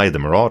to fly the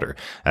Marauder.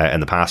 In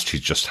the past,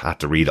 she's just had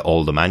to read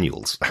all the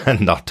manuals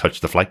and not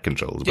touch the flight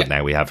controls, but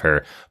now we have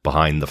her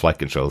behind the flight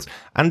controls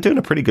and doing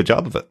a pretty good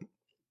job of it.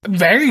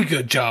 Very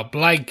good job.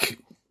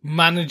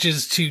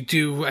 Manages to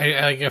do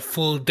a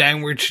full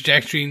downward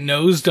trajectory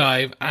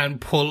nosedive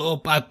and pull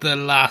up at the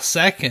last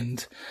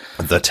second.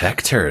 The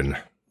tech turn.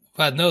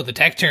 Well, no, the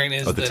tech turn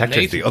is the tech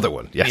turn is the other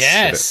one. Yes.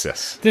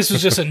 Yes. This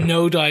was just a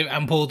no dive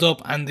and pulled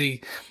up, and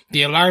the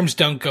alarms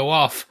don't go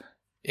off.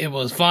 It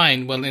was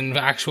fine. Well, in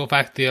actual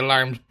fact, the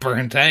alarms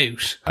burnt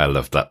out. I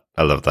love that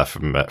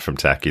from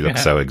Tech. He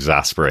looks so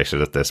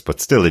exasperated at this,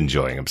 but still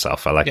enjoying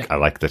himself. I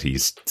like that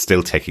he's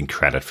still taking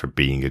credit for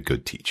being a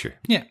good teacher.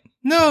 Yeah.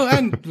 No,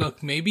 and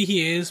look, maybe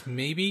he is.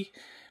 Maybe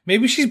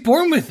Maybe she's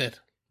born with it.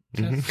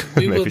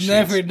 We will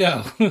never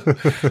know.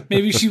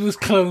 Maybe she was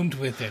cloned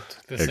with it.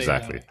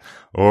 Exactly.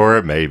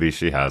 Or maybe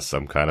she has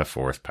some kind of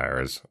force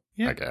powers.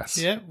 Yeah, I guess.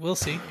 Yeah, we'll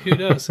see. Who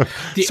knows?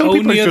 The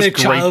only other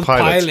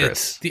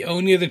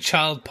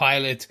child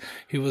pilot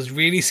who was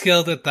really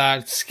skilled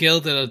at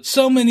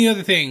so many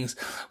other things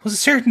was a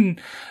certain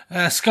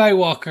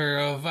Skywalker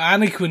of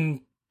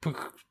Anakin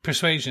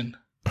persuasion.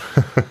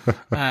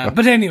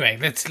 But anyway,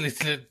 let's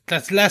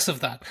less of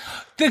that.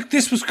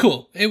 This was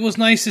cool. It was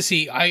nice to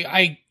see.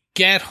 I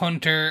get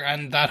Hunter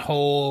and that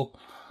whole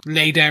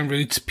lay down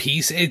roots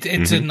piece.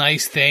 It's a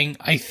nice thing.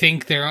 I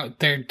think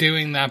they're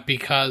doing that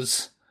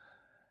because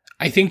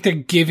I think they're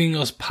giving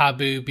us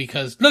Pabu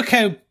because look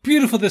how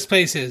beautiful this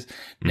place is.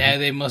 Now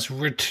they must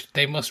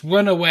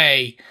run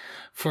away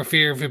for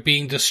fear of it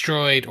being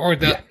destroyed, or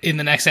in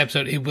the next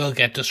episode it will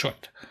get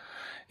destroyed.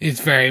 It's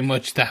very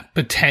much that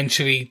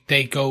potentially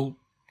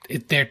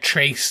they're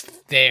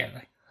traced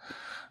there.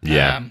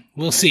 Yeah.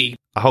 We'll see.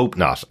 I hope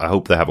not. I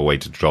hope they have a way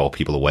to draw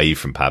people away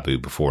from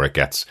Pabu before it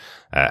gets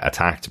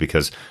attacked,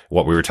 because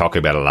what we were talking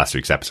about in last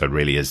week's episode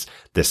really is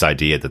this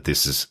idea that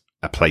this is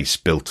a place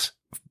built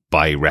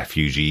by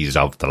refugees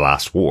of the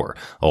last war,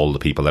 all the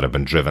people that have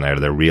been driven out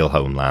of their real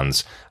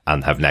homelands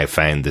and have now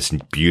found this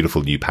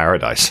beautiful new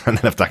paradise. And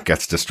then if that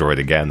gets destroyed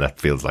again,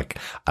 that feels like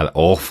an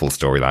awful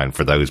storyline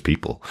for those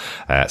people.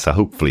 So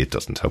hopefully it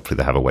doesn't. Hopefully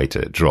they have a way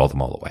to draw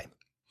them all away.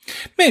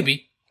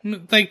 Maybe.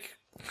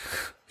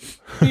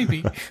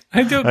 Maybe.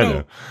 I don't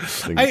know.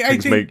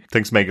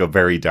 Things may go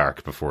very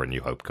dark before A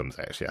New Hope comes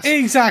out, yes.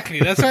 Exactly.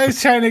 That's why I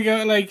was trying to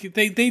go,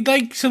 they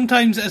like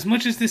sometimes, as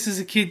much as this is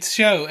a kid's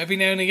show, every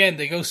now and again,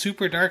 they go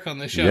super dark on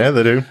the show. Yeah,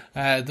 they do.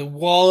 The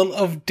Wall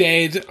of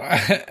Dead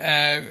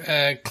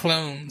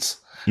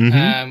clones,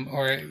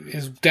 or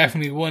is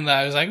definitely one that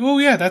I was like, oh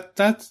yeah,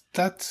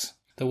 that's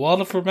the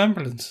Wall of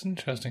Remembrance.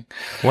 Interesting.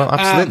 Well,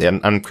 absolutely.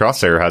 And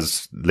Crosshair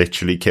has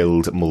literally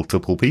killed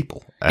multiple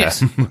people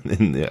yes.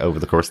 over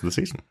the course of the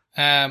season.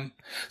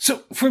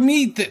 So for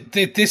me,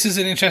 this is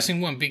an interesting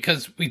one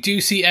because we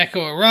do see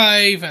Echo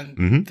arrive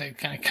and they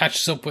kind of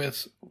catches up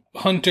with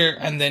Hunter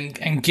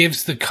and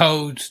gives the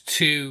code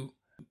to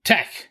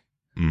Tech.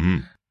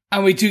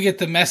 And we do get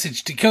the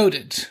message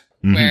decoded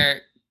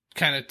where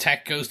kind of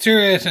Tech goes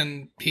through it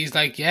and he's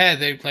like, yeah,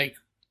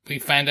 we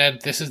found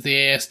out this is the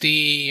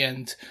ASD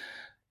and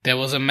there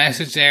was a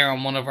message there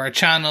on one of our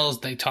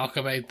channels. They talk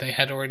about they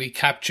had already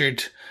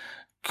captured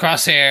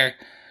Crosshair.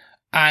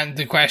 And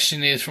the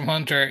question is from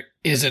Hunter,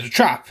 is it a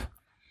trap?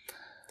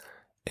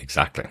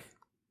 Exactly.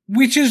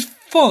 Which is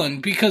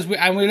fun because we're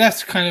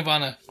left kind of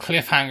on a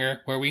cliffhanger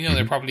where we know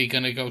they're probably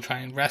going to go try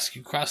and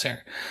rescue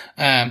Crosshair.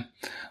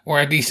 Or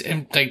at least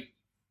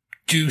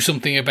do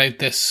something about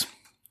this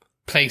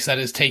place that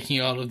is taking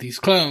all of these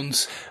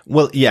clones.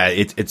 Well, yeah,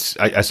 it's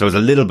I suppose a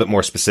little bit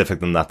more specific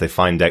than that. They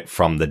find out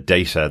from the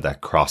data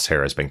that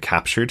Crosshair has been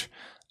captured,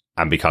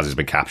 and because he's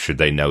been captured,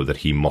 they know that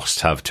he must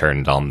have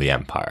turned on the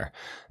Empire,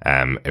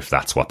 if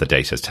that's what the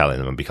data is telling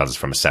them, and because it's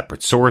from a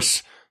separate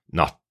source,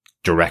 not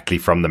directly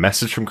from the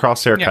message from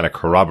Crosshair, kind of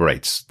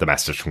corroborates the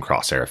message from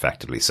Crosshair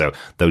effectively. So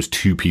those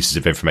two pieces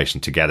of information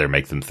together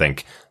make them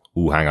think,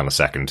 ooh, hang on a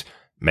second,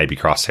 maybe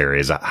Crosshair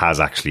has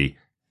actually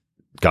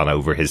gone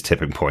over his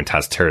tipping point,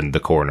 has turned the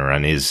corner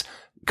and is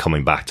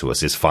coming back to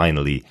us, is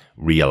finally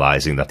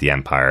realizing that the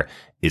Empire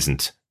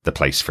isn't the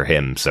place for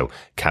him. So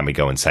can we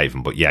go and save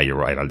him? But yeah, you're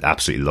right. I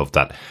absolutely love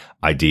that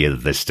idea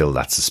that there's still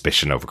that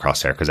suspicion over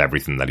Crosshair because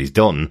everything that he's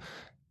done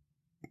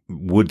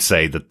would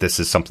say that this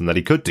is something that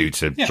he could do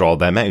to draw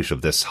them out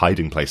of this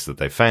hiding place that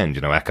they found.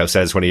 You know, Echo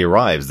says when he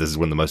arrives, this is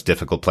one of the most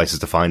difficult places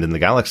to find in the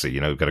galaxy.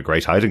 You know, we've got a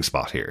great hiding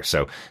spot here.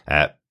 So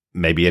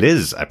maybe it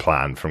is a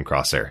plan from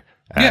Crosshair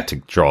to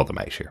draw them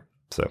out here.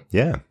 So,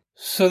 yeah.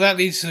 So that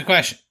leads to the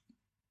question.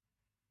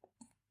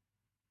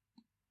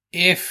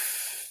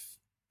 If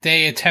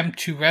they attempt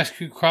to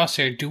rescue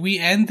Crosshair, do we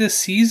end this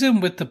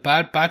season with the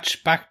Bad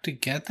Batch back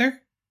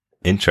together?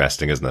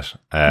 Interesting, isn't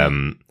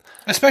it?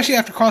 Especially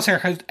after Crosshair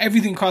has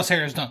everything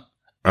Crosshair has done.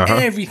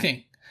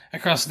 Everything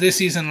across this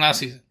season and last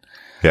season.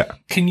 Yeah.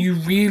 Can you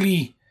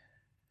really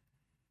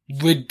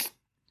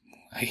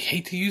I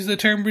hate to use the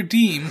term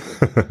redeem.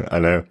 I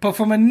know. But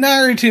from a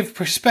narrative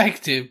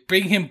perspective,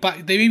 bring him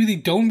back. Maybe they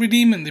don't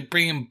redeem and they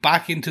bring him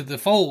back into the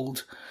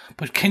fold.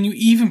 But can you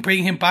even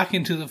bring him back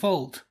into the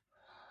fold?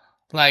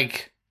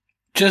 Like,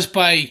 just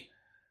by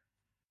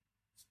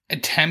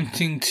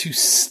attempting to,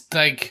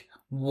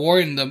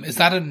 warn them, is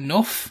that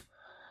enough?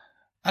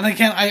 And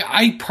again,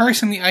 I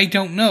personally, I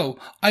don't know.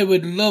 I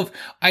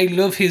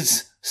love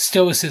his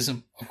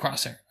stoicism of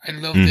Crosshair. I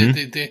love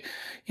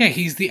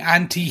he's the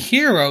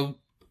anti-hero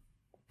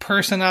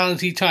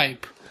personality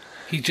type.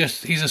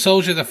 He's a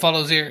soldier that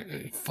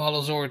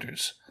follows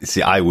orders.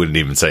 See, I wouldn't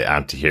even say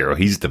anti-hero.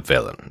 He's the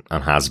villain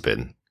and has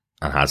been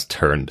and has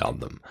turned on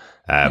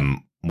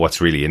them.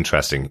 What's really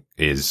interesting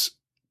is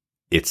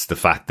it's the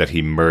fact that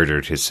he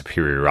murdered his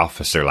superior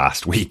officer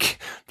last week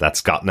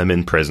that's gotten him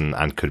in prison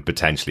and could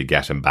potentially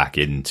get him back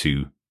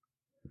into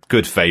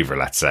good favor,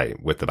 let's say,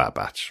 with the Bad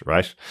Batch,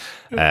 right?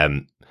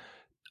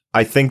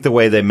 I think the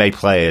way they may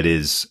play it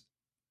is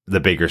the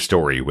bigger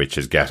story, which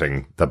is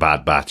getting the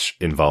Bad Batch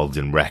involved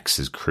in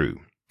Rex's crew.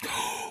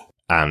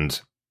 And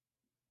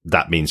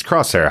that means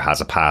Crosshair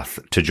has a path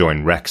to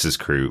join Rex's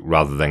crew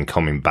rather than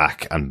coming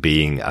back and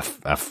being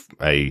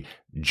a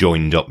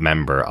joined up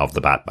member of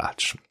the Bad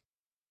Batch.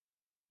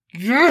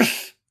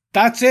 Yes!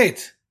 That's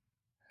it.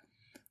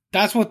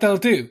 That's what they'll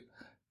do.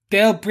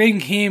 They'll bring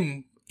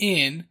him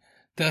in.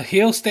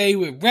 He'll stay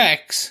with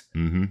Rex.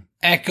 Mm-hmm.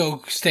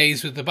 Echo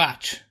stays with the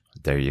Batch.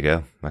 There you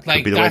go. That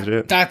could be the way to do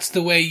it. That's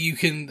the way you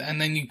can, and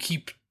then you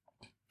keep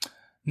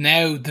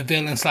now the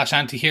villain /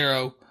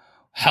 anti-hero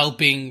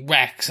helping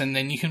Rex, and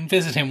then you can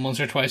visit him once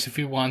or twice if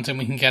you want, and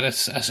we can get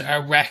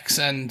a Rex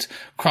and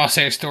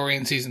Crosshair story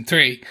in season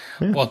 3,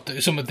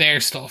 some of their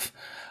stuff,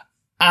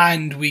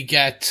 and we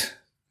get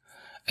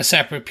a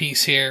separate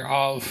piece here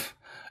of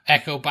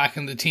Echo back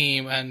in the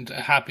team and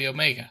a happy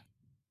Omega.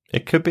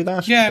 It could be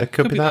that. Yeah, it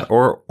could be that.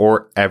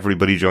 Or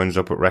everybody joins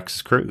up with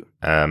Rex's crew.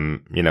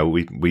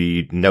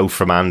 We know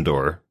from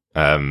Andor,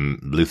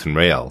 Luthen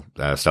Rael,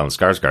 Stellan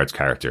Skarsgård's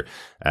character,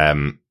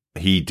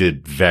 he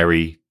did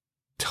very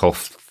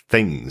tough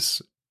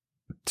things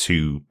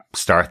to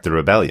start the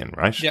rebellion,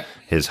 right? Yeah.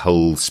 His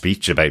whole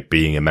speech about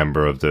being a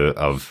member of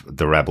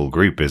the rebel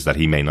group is that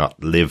he may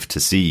not live to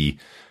see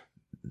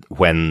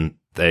when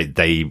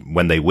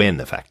they win,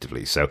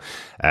 effectively. So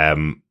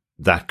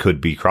that could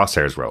be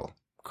Crosshair's role.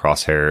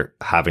 Crosshair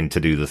having to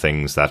do the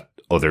things that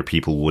other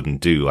people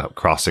wouldn't do,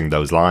 crossing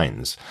those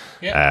lines.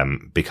 Yeah.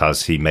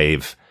 Because he may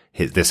have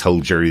this whole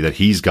journey that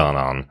he's gone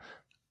on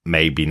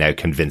may be now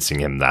convincing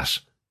him that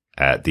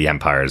the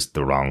Empire is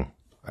the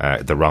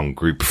wrong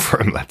group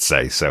for him, let's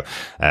say. So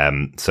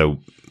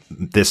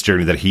this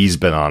journey that he's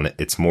been on,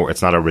 it's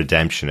not a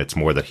redemption. It's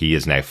more that he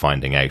is now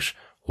finding out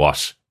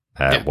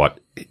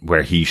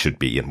where he should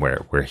be and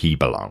where he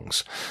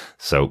belongs.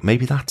 So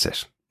maybe that's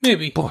it.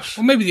 Maybe. Or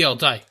maybe they all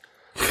die.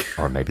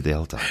 Or maybe they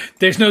all die.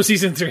 There's no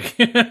season 3.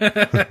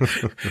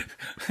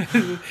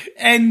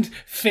 End.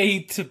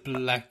 Fade to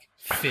black.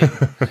 Fade.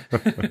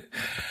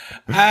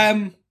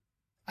 I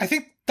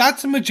think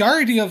that's a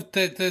majority of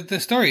the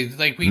story.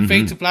 Like, we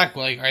fade to black.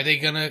 Like, are they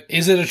gonna?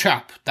 Is it a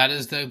trap? That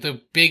is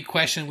the big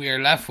question we are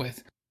left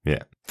with.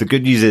 Yeah. The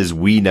good news is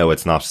we know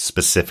it's not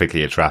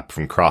specifically a trap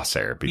from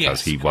Crosshair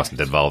because he wasn't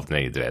involved in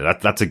any of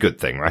it. That's a good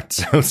thing, right?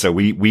 So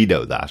we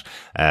know that.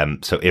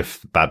 So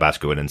if Bad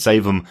Batch go in and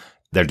save him,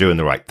 they're doing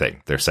the right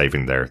thing. They're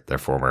saving their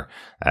former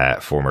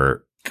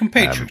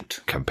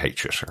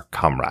compatriot or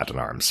comrade in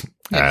arms.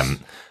 Yes.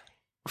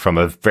 From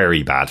a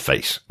very bad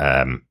fate.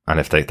 And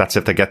if they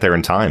get there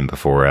in time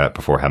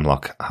before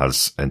Hemlock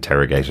has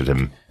interrogated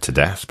him to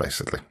death,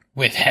 basically.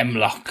 With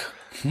Hemlock.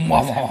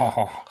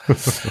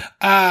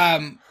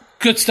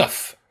 Good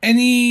stuff.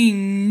 Any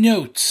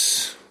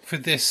notes for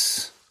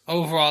this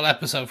overall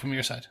episode from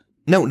your side?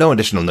 No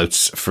additional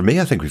notes for me.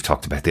 I think we've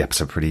talked about the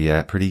episode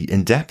pretty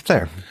in depth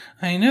there.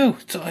 I know.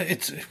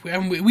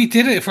 We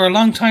did it for a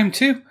long time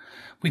too.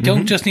 We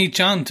don't just need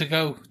John to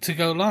go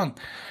long.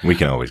 We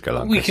can always go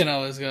long. We can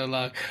always go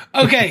long.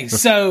 Okay,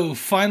 so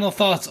final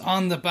thoughts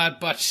on the Bad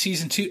Batch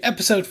season 2,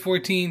 episode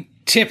 14,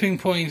 Tipping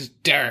Point.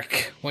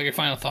 Derek, what are your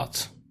final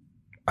thoughts?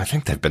 I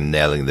think they've been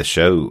nailing the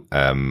show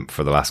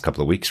for the last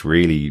couple of weeks,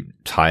 really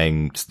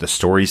tying the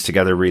stories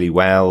together really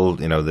well.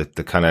 You know, the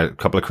kind of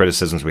couple of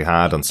criticisms we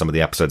had on some of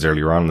the episodes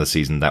earlier on in the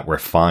season that were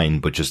fine,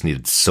 but just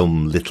needed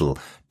some little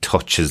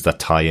touches that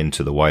tie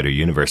into the wider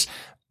universe.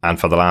 And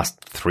for the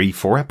last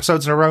 3-4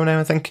 episodes in a row now,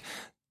 I think,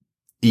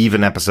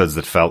 even episodes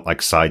that felt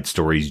like side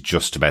stories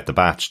just about the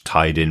Batch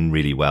tied in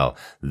really well.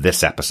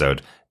 This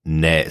episode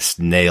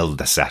nailed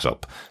the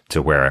setup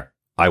to where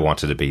I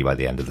wanted to be by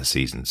the end of the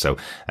season. So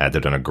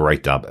they've done a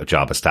great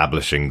job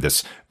establishing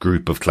this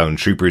group of clone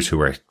troopers who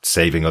are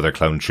saving other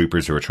clone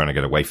troopers who are trying to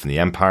get away from the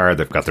Empire.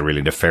 They've got the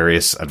really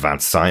nefarious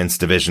Advanced Science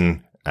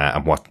Division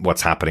and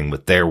what's happening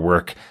with their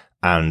work.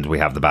 And we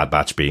have the Bad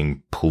Batch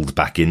being pulled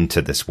back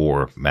into this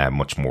war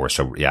much more.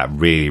 So yeah,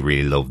 really,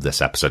 really loved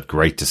this episode.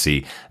 Great to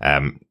see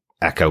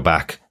Echo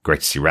back. Great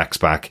to see Rex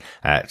back.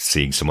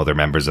 Seeing some other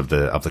members of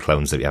the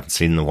clones that we haven't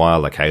seen in a while,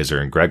 like Hauser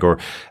and Gregor.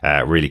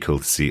 Really cool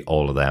to see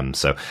all of them.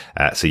 So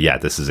yeah,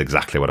 this is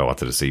exactly what I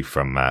wanted to see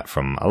from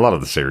a lot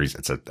of the series.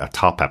 It's a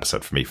top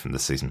episode for me from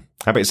this season.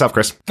 How about yourself,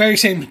 Chris? Very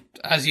same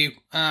as you.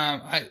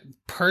 I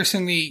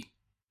personally,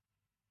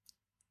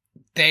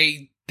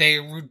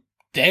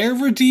 they're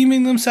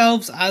redeeming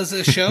themselves as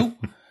a show.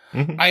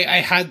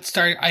 I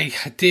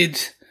did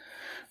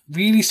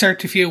really start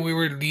to feel we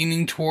were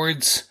leaning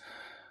towards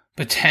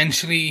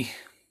potentially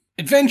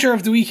Adventure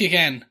of the Week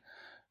again,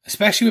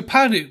 especially with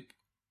Padu,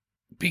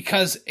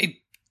 because it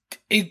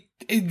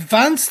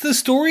advanced the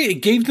story.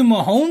 It gave them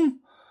a home,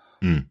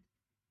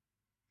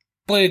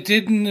 but it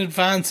didn't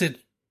advance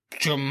it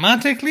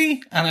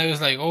dramatically. And I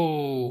was like,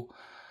 oh,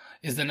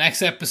 is the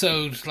next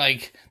episode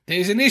like,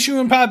 there's an issue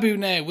in Pabu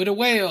now with a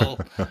whale?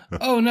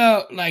 Oh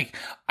no, like,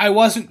 I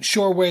wasn't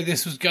sure where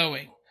this was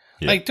going.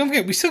 Yeah. Like, don't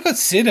forget, we still got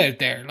Sid out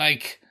there.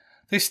 Like,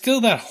 there's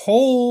still that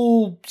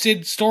whole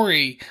Sid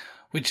story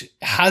which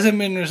hasn't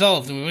been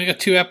resolved. And we only got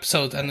 2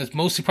 episodes, and it's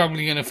mostly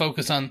probably going to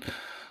focus on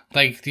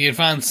like the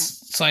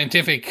advanced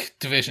scientific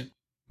division.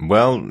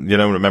 Well,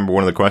 remember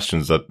one of the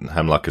questions that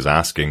Hemlock is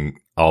asking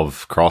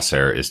of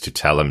Crosshair is to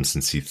tell him,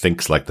 since he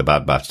thinks like the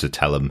Bad Batch, to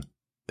tell him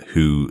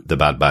who the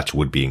Bad Batch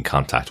would be in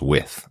contact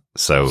with.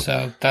 So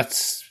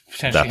that's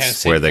potentially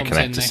that's where they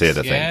connect to Sid,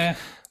 I think.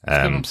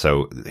 Yeah.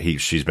 So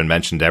she's been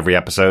mentioned every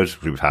episode.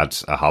 We've had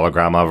a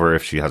hologram of her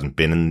if she hasn't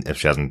been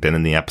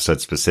in the episode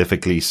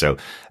specifically. So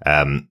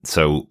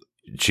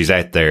she's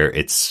out there.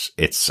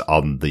 It's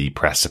on the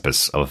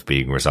precipice of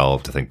being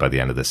resolved, I think, by the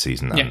end of this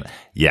season. And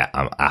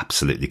I'm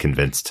absolutely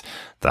convinced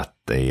that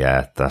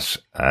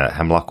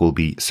Hemlock will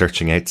be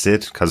searching out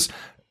Sid, because,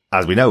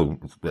 as we know,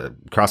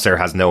 Crosshair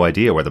has no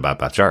idea where the Bad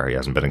Batch are. He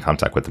hasn't been in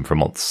contact with them for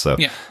months. So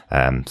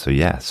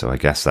I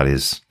guess that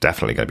is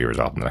definitely going to be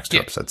resolved in the next 2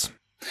 episodes.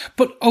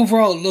 But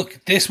overall, look,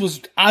 this was,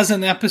 as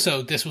an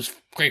episode, this was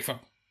great fun.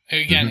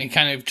 Again, it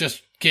kind of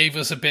just gave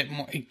us a bit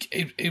more.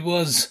 It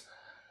was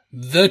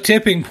the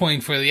tipping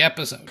point for the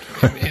episode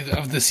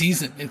of the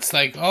season. It's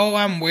like,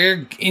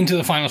 we're into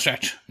the final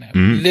stretch now.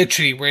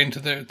 Literally, we're into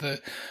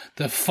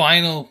the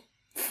final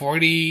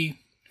 40,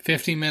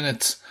 50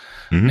 minutes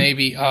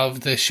maybe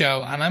of the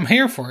show, and I'm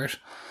here for it.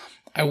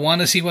 I want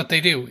to see what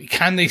they do.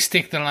 Can they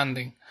stick the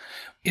landing?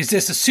 Is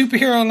this a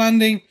superhero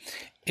landing?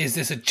 Is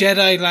this a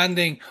Jedi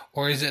landing?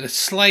 Or is it a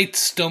slight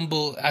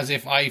stumble as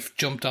if I've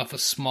jumped off a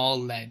small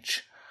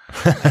ledge?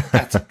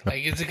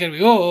 Is it going to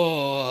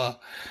be,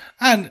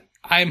 and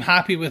I'm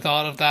happy with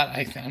all of that.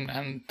 I think,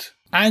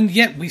 and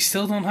yet we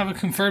still don't have a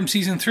confirmed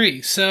season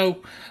 3.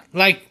 So,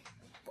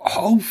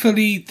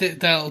 hopefully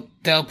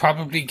they'll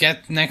probably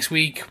get next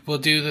week. We'll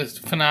do the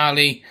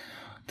finale.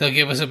 They'll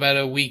give us about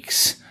a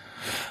week's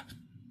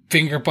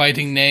finger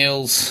biting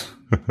nails,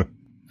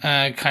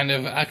 kind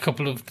of a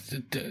couple of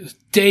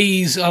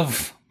days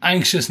of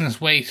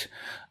anxiousness wait,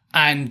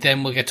 and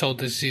then we'll get told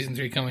there's season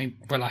 3 coming.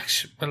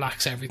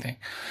 Relax everything.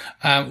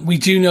 We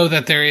do know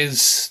that there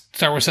is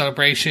Star Wars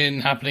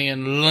Celebration happening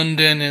in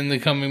London in the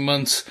coming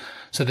months,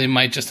 so they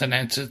might just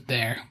announce it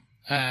there.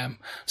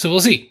 So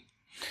we'll see.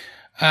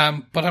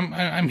 But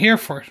I'm here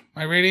for it.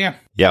 I really am.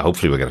 Yeah,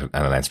 hopefully we'll get an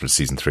announcement of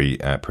season 3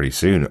 pretty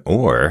soon.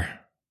 Or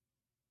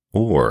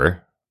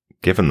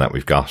given that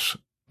we've got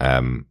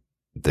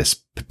this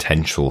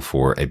potential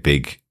for a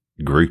big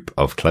group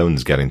of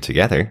clones getting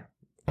together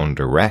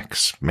under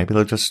Rex, maybe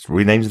they'll just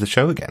rename the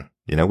show again.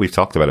 We've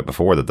talked about it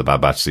before, that the Bad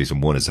Batch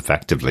season 1 is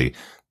effectively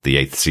the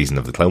 8th season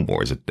of the Clone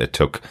Wars. It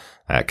took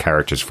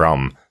characters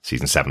from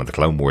season 7 of the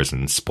Clone Wars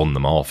and spun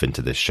them off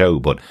into this show,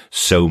 but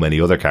so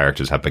many other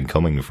characters have been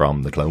coming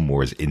from the Clone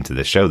Wars into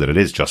this show that it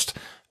is just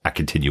a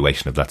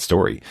continuation of that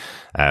story.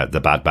 The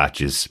Bad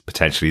Batch is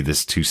potentially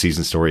this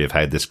 2-season story of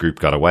how this group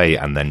got away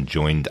and then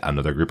joined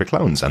another group of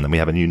clones, and then we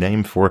have a new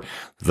name for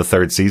the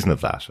 3rd season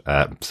of that.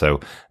 So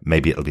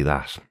maybe it'll be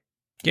that.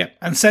 Yeah,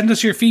 and send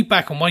us your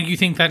feedback on what you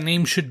think that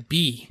name should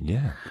be.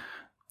 Yeah.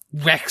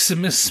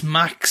 Reximus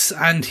Max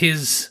and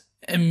his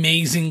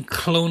amazing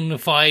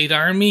clonified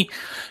army.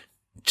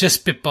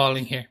 Just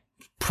spitballing here.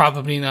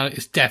 Probably not.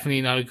 It's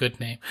definitely not a good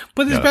name,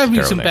 but there's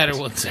probably some better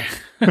ones there.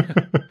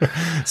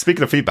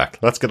 Speaking of feedback,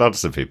 let's get on to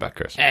some feedback,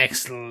 Chris.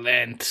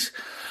 Excellent.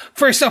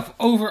 First up,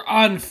 over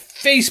on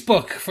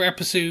Facebook for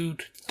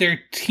episode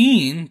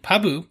 13,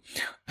 Pabu,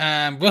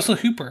 Russell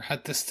Hooper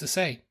had this to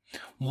say.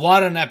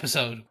 What an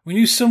episode. We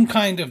knew some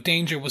kind of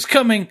danger was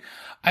coming.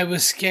 I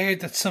was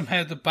scared that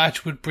somehow the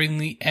Batch would bring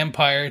the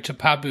Empire to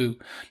Pabu.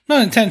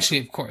 Not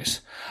intentionally, of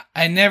course.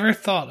 I never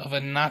thought of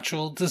a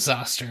natural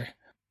disaster.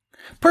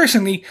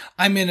 Personally,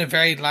 I'm in a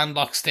very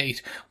landlocked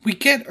state. We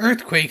get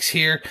earthquakes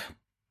here,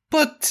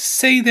 but to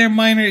say they're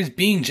minor is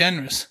being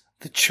generous.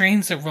 The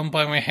trains that run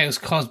by my house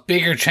cause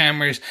bigger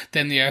tremors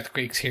than the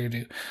earthquakes here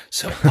do.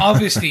 So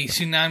obviously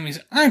tsunamis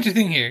aren't a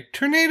thing here.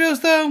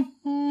 Tornadoes though?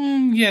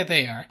 Yeah,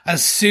 they are.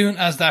 As soon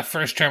as that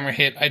first tremor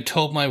hit, I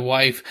told my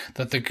wife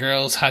that the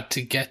girls had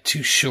to get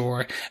to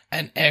shore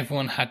and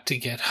everyone had to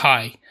get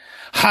high.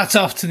 Hats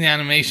off to the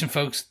animation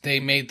folks. They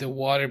made the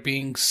water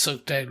being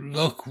sucked out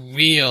look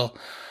real.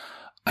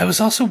 I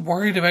was also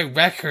worried about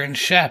Wrecker and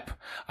Shep.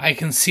 I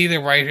can see the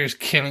writers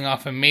killing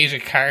off a major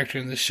character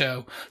in the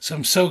show, so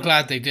I'm so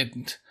glad they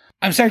didn't.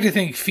 I'm starting to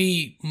think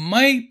Fee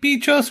might be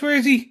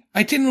trustworthy.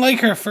 I didn't like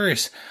her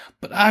first,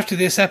 but after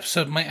this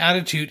episode, my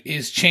attitude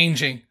is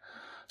changing.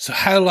 So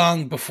how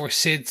long before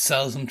Sid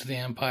sells him to the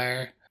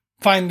Empire?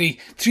 Finally,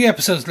 3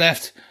 episodes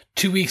left,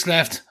 2 weeks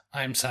left.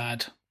 I'm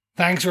sad.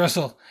 Thanks,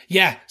 Russell.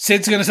 Yeah,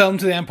 Sid's going to sell him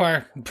to the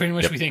Empire. Pretty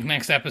much we think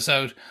next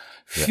episode.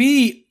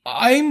 Fee,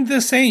 I'm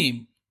the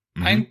same.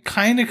 Mm-hmm. I'm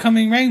kind of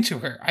coming round to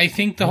her. I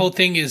think the whole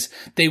thing is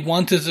they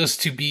wanted us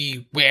to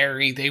be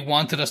wary. They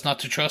wanted us not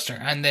to trust her.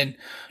 And then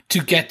to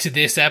get to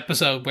this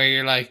episode where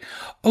you're like,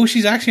 oh,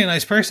 she's actually a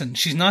nice person.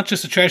 She's not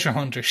just a treasure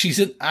hunter. She's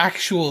an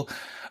actual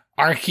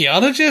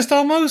archaeologist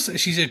almost.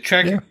 She's a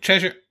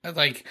treasure,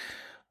 like,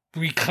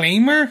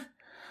 reclaimer.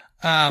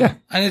 And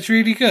it's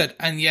really good.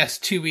 And yes,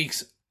 2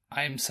 weeks,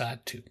 I'm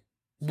sad too.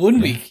 1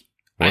 week,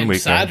 I'm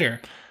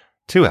sadder.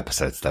 2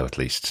 episodes, though, at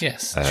least.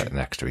 Yes.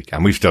 Next week.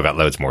 And we've still got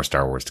loads more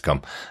Star Wars to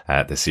come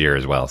this year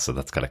as well. So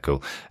that's kind of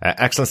cool.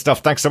 Excellent stuff.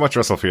 Thanks so much,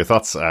 Russell, for your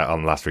thoughts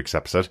on last week's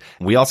episode.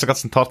 We also got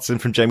some thoughts in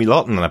from Jamie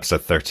Lawton on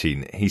episode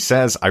 13. He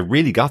says, I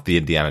really got the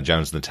Indiana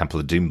Jones and the Temple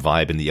of Doom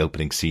vibe in the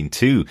opening scene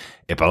too.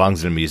 It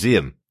belongs in a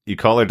museum. You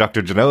call her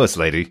Dr. Genoa's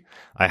lady.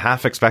 I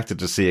half expected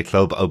to see a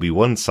Club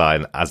Obi-Wan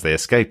sign as they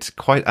escaped.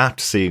 Quite apt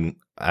seeing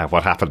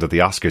what happened at the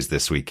Oscars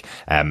this week.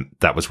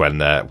 That was when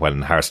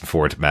Harrison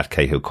Ford met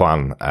Ke-Huy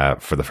Quan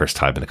for the first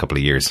time in a couple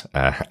of years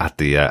at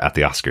the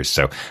Oscars.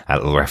 So a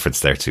little reference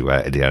there to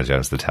Indiana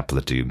Jones, the Temple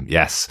of Doom.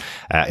 Yes,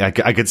 I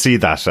could see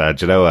that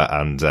Genoa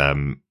and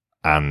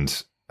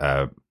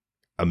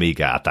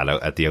Omega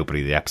at the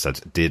opening of the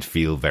episode did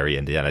feel very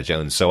Indiana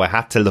Jones. So I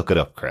had to look it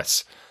up,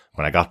 Chris.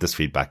 When I got this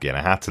feedback in,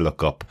 I had to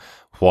look up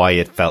why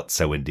it felt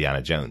so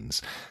Indiana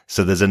Jones.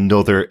 So there's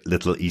another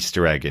little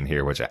Easter egg in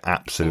here, which I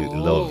absolutely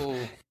love.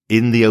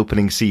 In the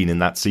opening scene, in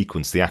that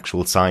sequence, the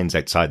actual signs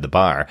outside the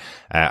bar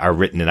are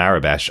written in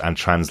Arabic and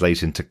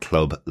translate into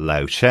Club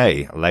Lao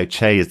Che. Lao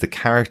Che is the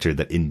character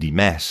that Indy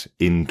met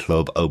in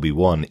Club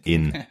Obi-Wan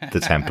in the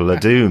Temple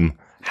of Doom.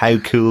 How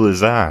cool is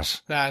that?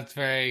 That's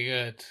very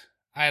good.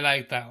 I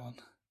like that one.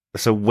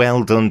 So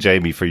well done,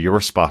 Jamie, for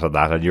your spot on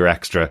that and your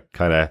extra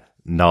kind of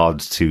nod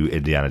to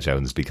Indiana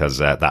Jones, because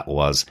that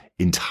was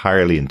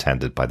entirely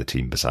intended by the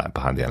team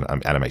behind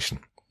the animation.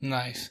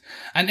 Nice.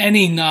 And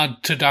any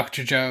nod to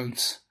Dr.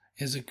 Jones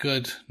is a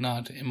good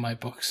nod in my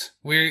books.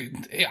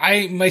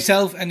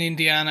 Myself and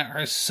Indiana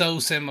are so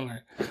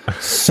similar.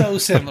 So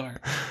similar.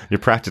 You're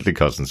practically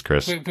cousins,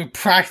 Chris. We're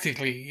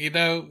practically,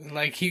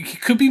 like he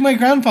could be my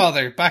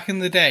grandfather back in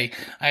the day.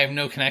 I have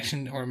no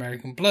connection or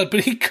American blood,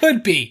 but he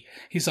could be.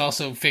 He's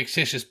also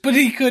fictitious, but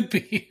he could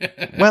be.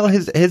 Well,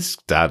 his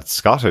dad's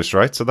Scottish,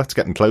 right? So that's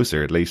getting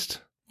closer, at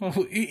least.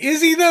 Oh,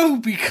 is he though?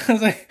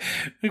 Because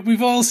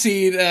we've all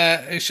seen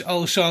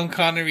old Sean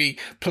Connery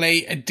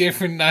play a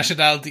different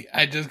nationality.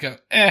 I just go,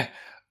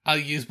 I'll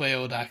use my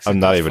old accent. I'm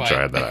not even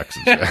trying that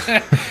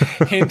accent.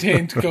 Hint,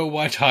 hint, go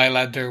watch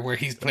Highlander where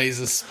he plays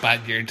a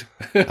Spaniard.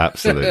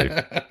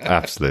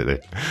 Absolutely.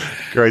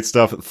 Great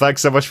stuff.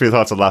 Thanks so much for your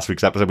thoughts on last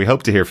week's episode. We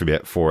hope to hear from you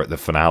for the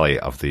finale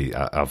of the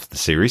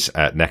series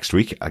next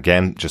week.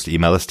 Again, just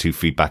email us to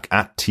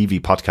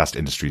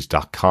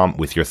feedback@tvpodcastindustries.com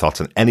with your thoughts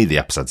on any of the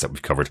episodes that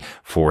we've covered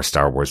for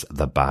Star Wars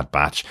The Bad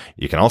Batch.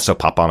 You can also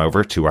pop on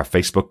over to our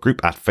Facebook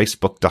group at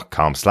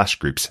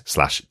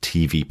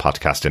facebook.com/groups/TV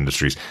Podcast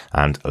Industries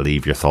and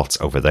leave your thoughts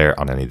over there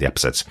on any of the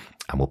episodes,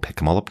 and we'll pick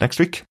them all up next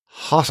week.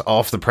 Hot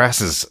off the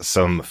presses,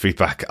 some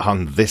feedback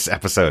on this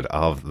episode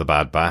of The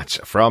Bad Batch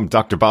from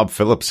Dr. Bob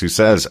Phillips, who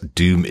says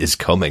Doom is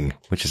coming,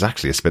 which is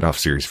actually a spin-off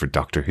series for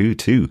Doctor Who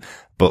too,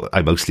 but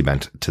I mostly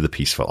meant to the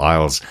Peaceful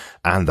Isles,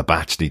 and the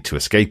Batch need to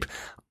escape.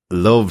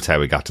 Loved how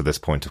we got to this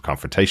point of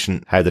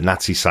confrontation, how the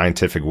Nazi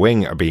scientific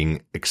wing are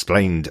being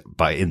explained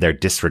in their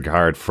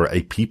disregard for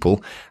a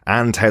people,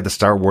 and how the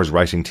Star Wars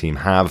writing team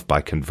have, by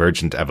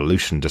convergent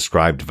evolution,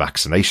 described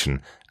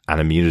vaccination and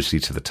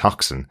immunity to the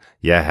toxin.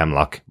 Yeah,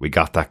 Hemlock, we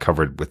got that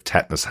covered with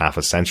tetanus half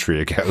a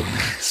century ago.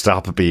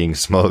 Stop being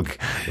smug.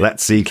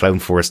 Let's see Clone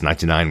Force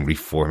 99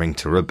 reforming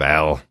to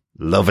rebel.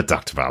 Love it,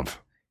 Dr. Bob.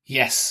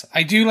 Yes,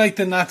 I do like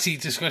the Nazi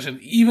discussion.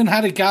 Even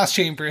had a gas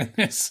chamber in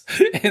this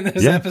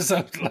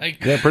episode.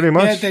 Yeah, pretty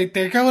much. Yeah,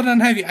 they're going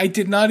on heavy. I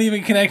did not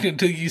even connect it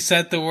until you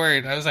said the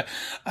word. I was like,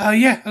 oh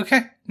yeah,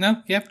 okay.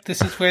 No, yep,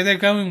 this is where they're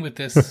going with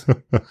this.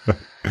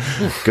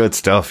 Good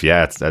stuff.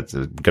 Yeah, it's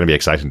going to be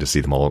exciting to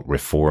see them all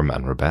reform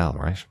and rebel,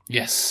 right?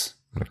 Yes.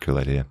 What a cool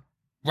idea.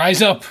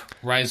 Rise up,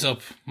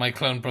 my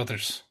clone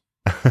brothers.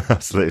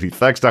 Absolutely.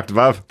 Thanks, Dr.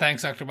 Bob.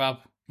 Thanks, Dr. Bob.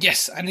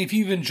 Yes, and if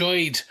you've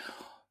enjoyed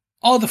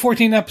all the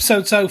 14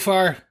 episodes so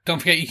far, don't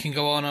forget you can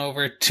go on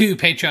over to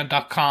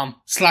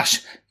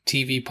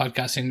patreon.com/TV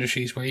Podcast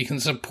Industries, where you can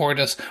support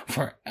us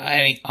for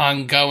any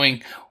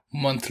ongoing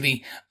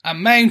monthly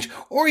amount,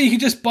 or you can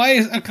just buy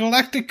a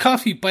galactic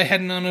coffee by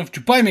heading on over to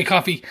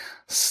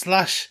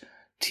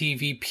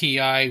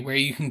buymeacoffee/TVPI, where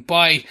you can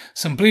buy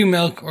some blue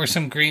milk or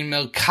some green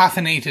milk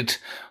caffeinated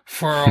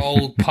for our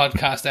old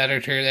podcast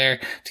editor there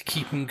to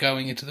keep him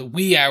going into the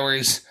wee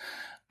hours.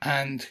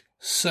 And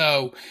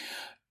so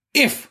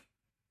if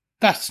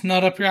that's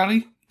not up your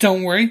alley,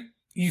 don't worry.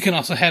 You can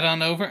also head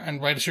on over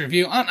and write us a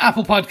review on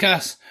Apple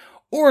Podcasts,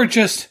 or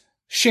just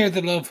share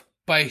the love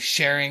by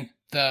sharing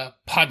the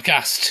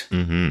podcast.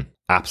 Mm-hmm.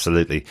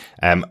 Absolutely.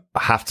 I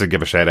have to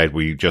give a shout out.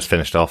 We just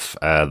finished off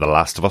The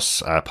Last of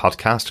Us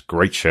podcast.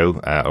 Great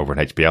show over on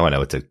HBO. I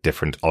know it's a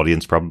different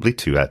audience probably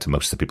to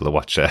most of the people that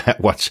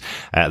watch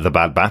The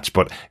Bad Batch,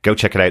 but go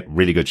check it out.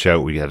 Really good show.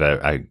 We had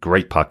a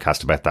great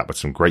podcast about that with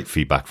some great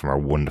feedback from our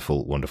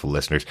wonderful, wonderful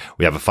listeners.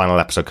 We have a final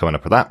episode coming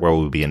up for that, where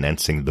we'll be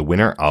announcing the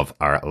winner of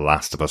our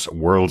Last of Us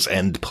World's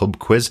End pub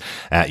quiz.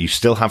 You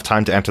still have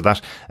time to enter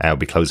that. We'll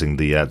be closing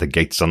the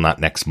gates on that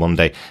next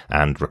Monday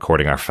and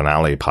recording our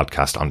finale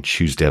podcast on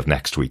Tuesday of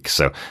next week.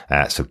 So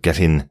get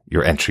in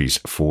your entries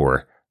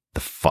for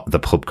the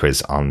pub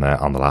quiz on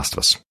The Last of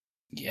Us.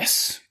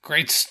 Yes,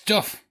 great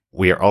stuff.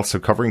 We are also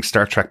covering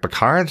Star Trek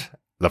Picard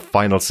the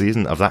final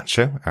season of that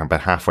show. I'm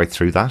about halfway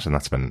through that, and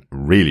that's been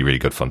really, really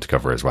good fun to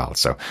cover as well.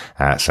 So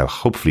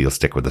hopefully you'll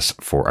stick with us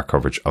for our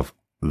coverage of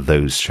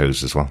those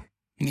shows as well.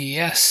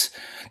 Yes,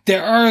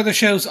 there are other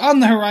shows on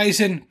the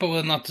horizon, but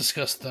we'll not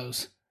discuss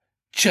those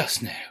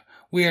just now.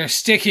 We are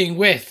sticking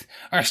with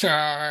our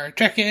Star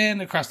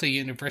Trekking Across the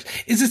Universe.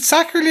 Is it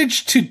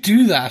sacrilege to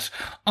do that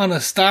on a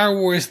Star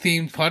Wars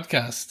themed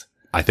podcast?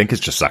 I think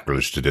it's just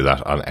sacrilege to do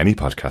that on any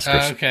podcast,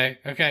 Chris.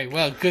 Okay.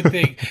 Well, good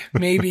thing.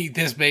 Maybe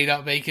this may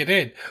not make it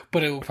in,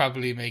 but it will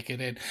probably make it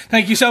in.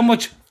 Thank you so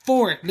much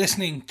for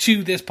listening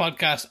to this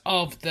podcast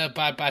of The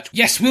Bad Batch.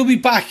 Yes, we'll be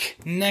back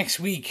next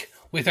week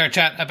with our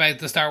chat about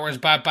the Star Wars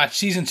Bad Batch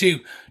Season 2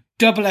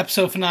 double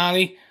episode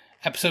finale,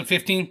 episode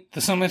 15,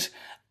 The Summit,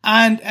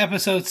 and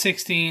episode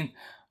 16,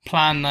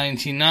 Plan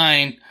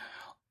 99.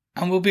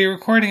 And we'll be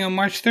recording on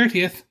March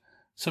 30th,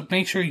 so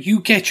make sure you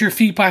get your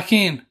feedback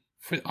in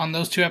on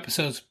those two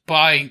episodes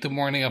by the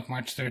morning of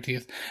March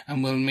 30th,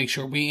 and we'll make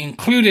sure we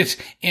include it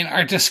in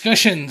our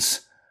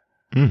discussions.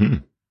 Mm-hmm.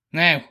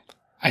 Now,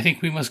 I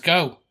think we must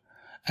go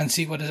and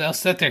see what is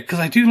else out there, because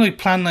I do like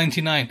Plan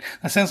 99.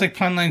 That sounds like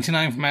Plan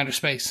 99 from outer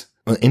space.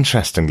 Well,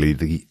 interestingly,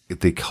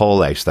 the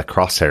call out that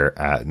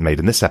Crosshair made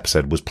in this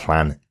episode was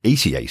Plan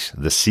 88,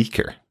 The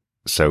Seeker.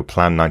 So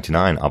Plan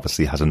 99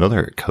 obviously has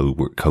another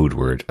code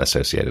word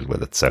associated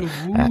with it. So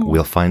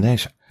we'll find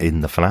out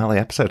in the finale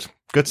episode.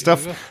 Good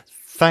stuff.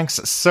 Thanks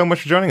so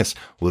much for joining us.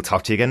 We'll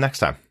talk to you again next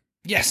time.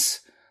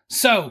 Yes.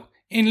 So,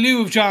 in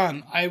lieu of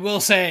John, I will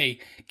say,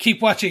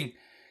 keep watching,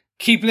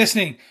 keep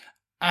listening,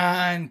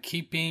 and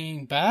keep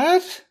being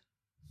bad.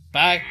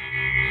 Bye.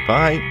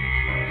 Bye.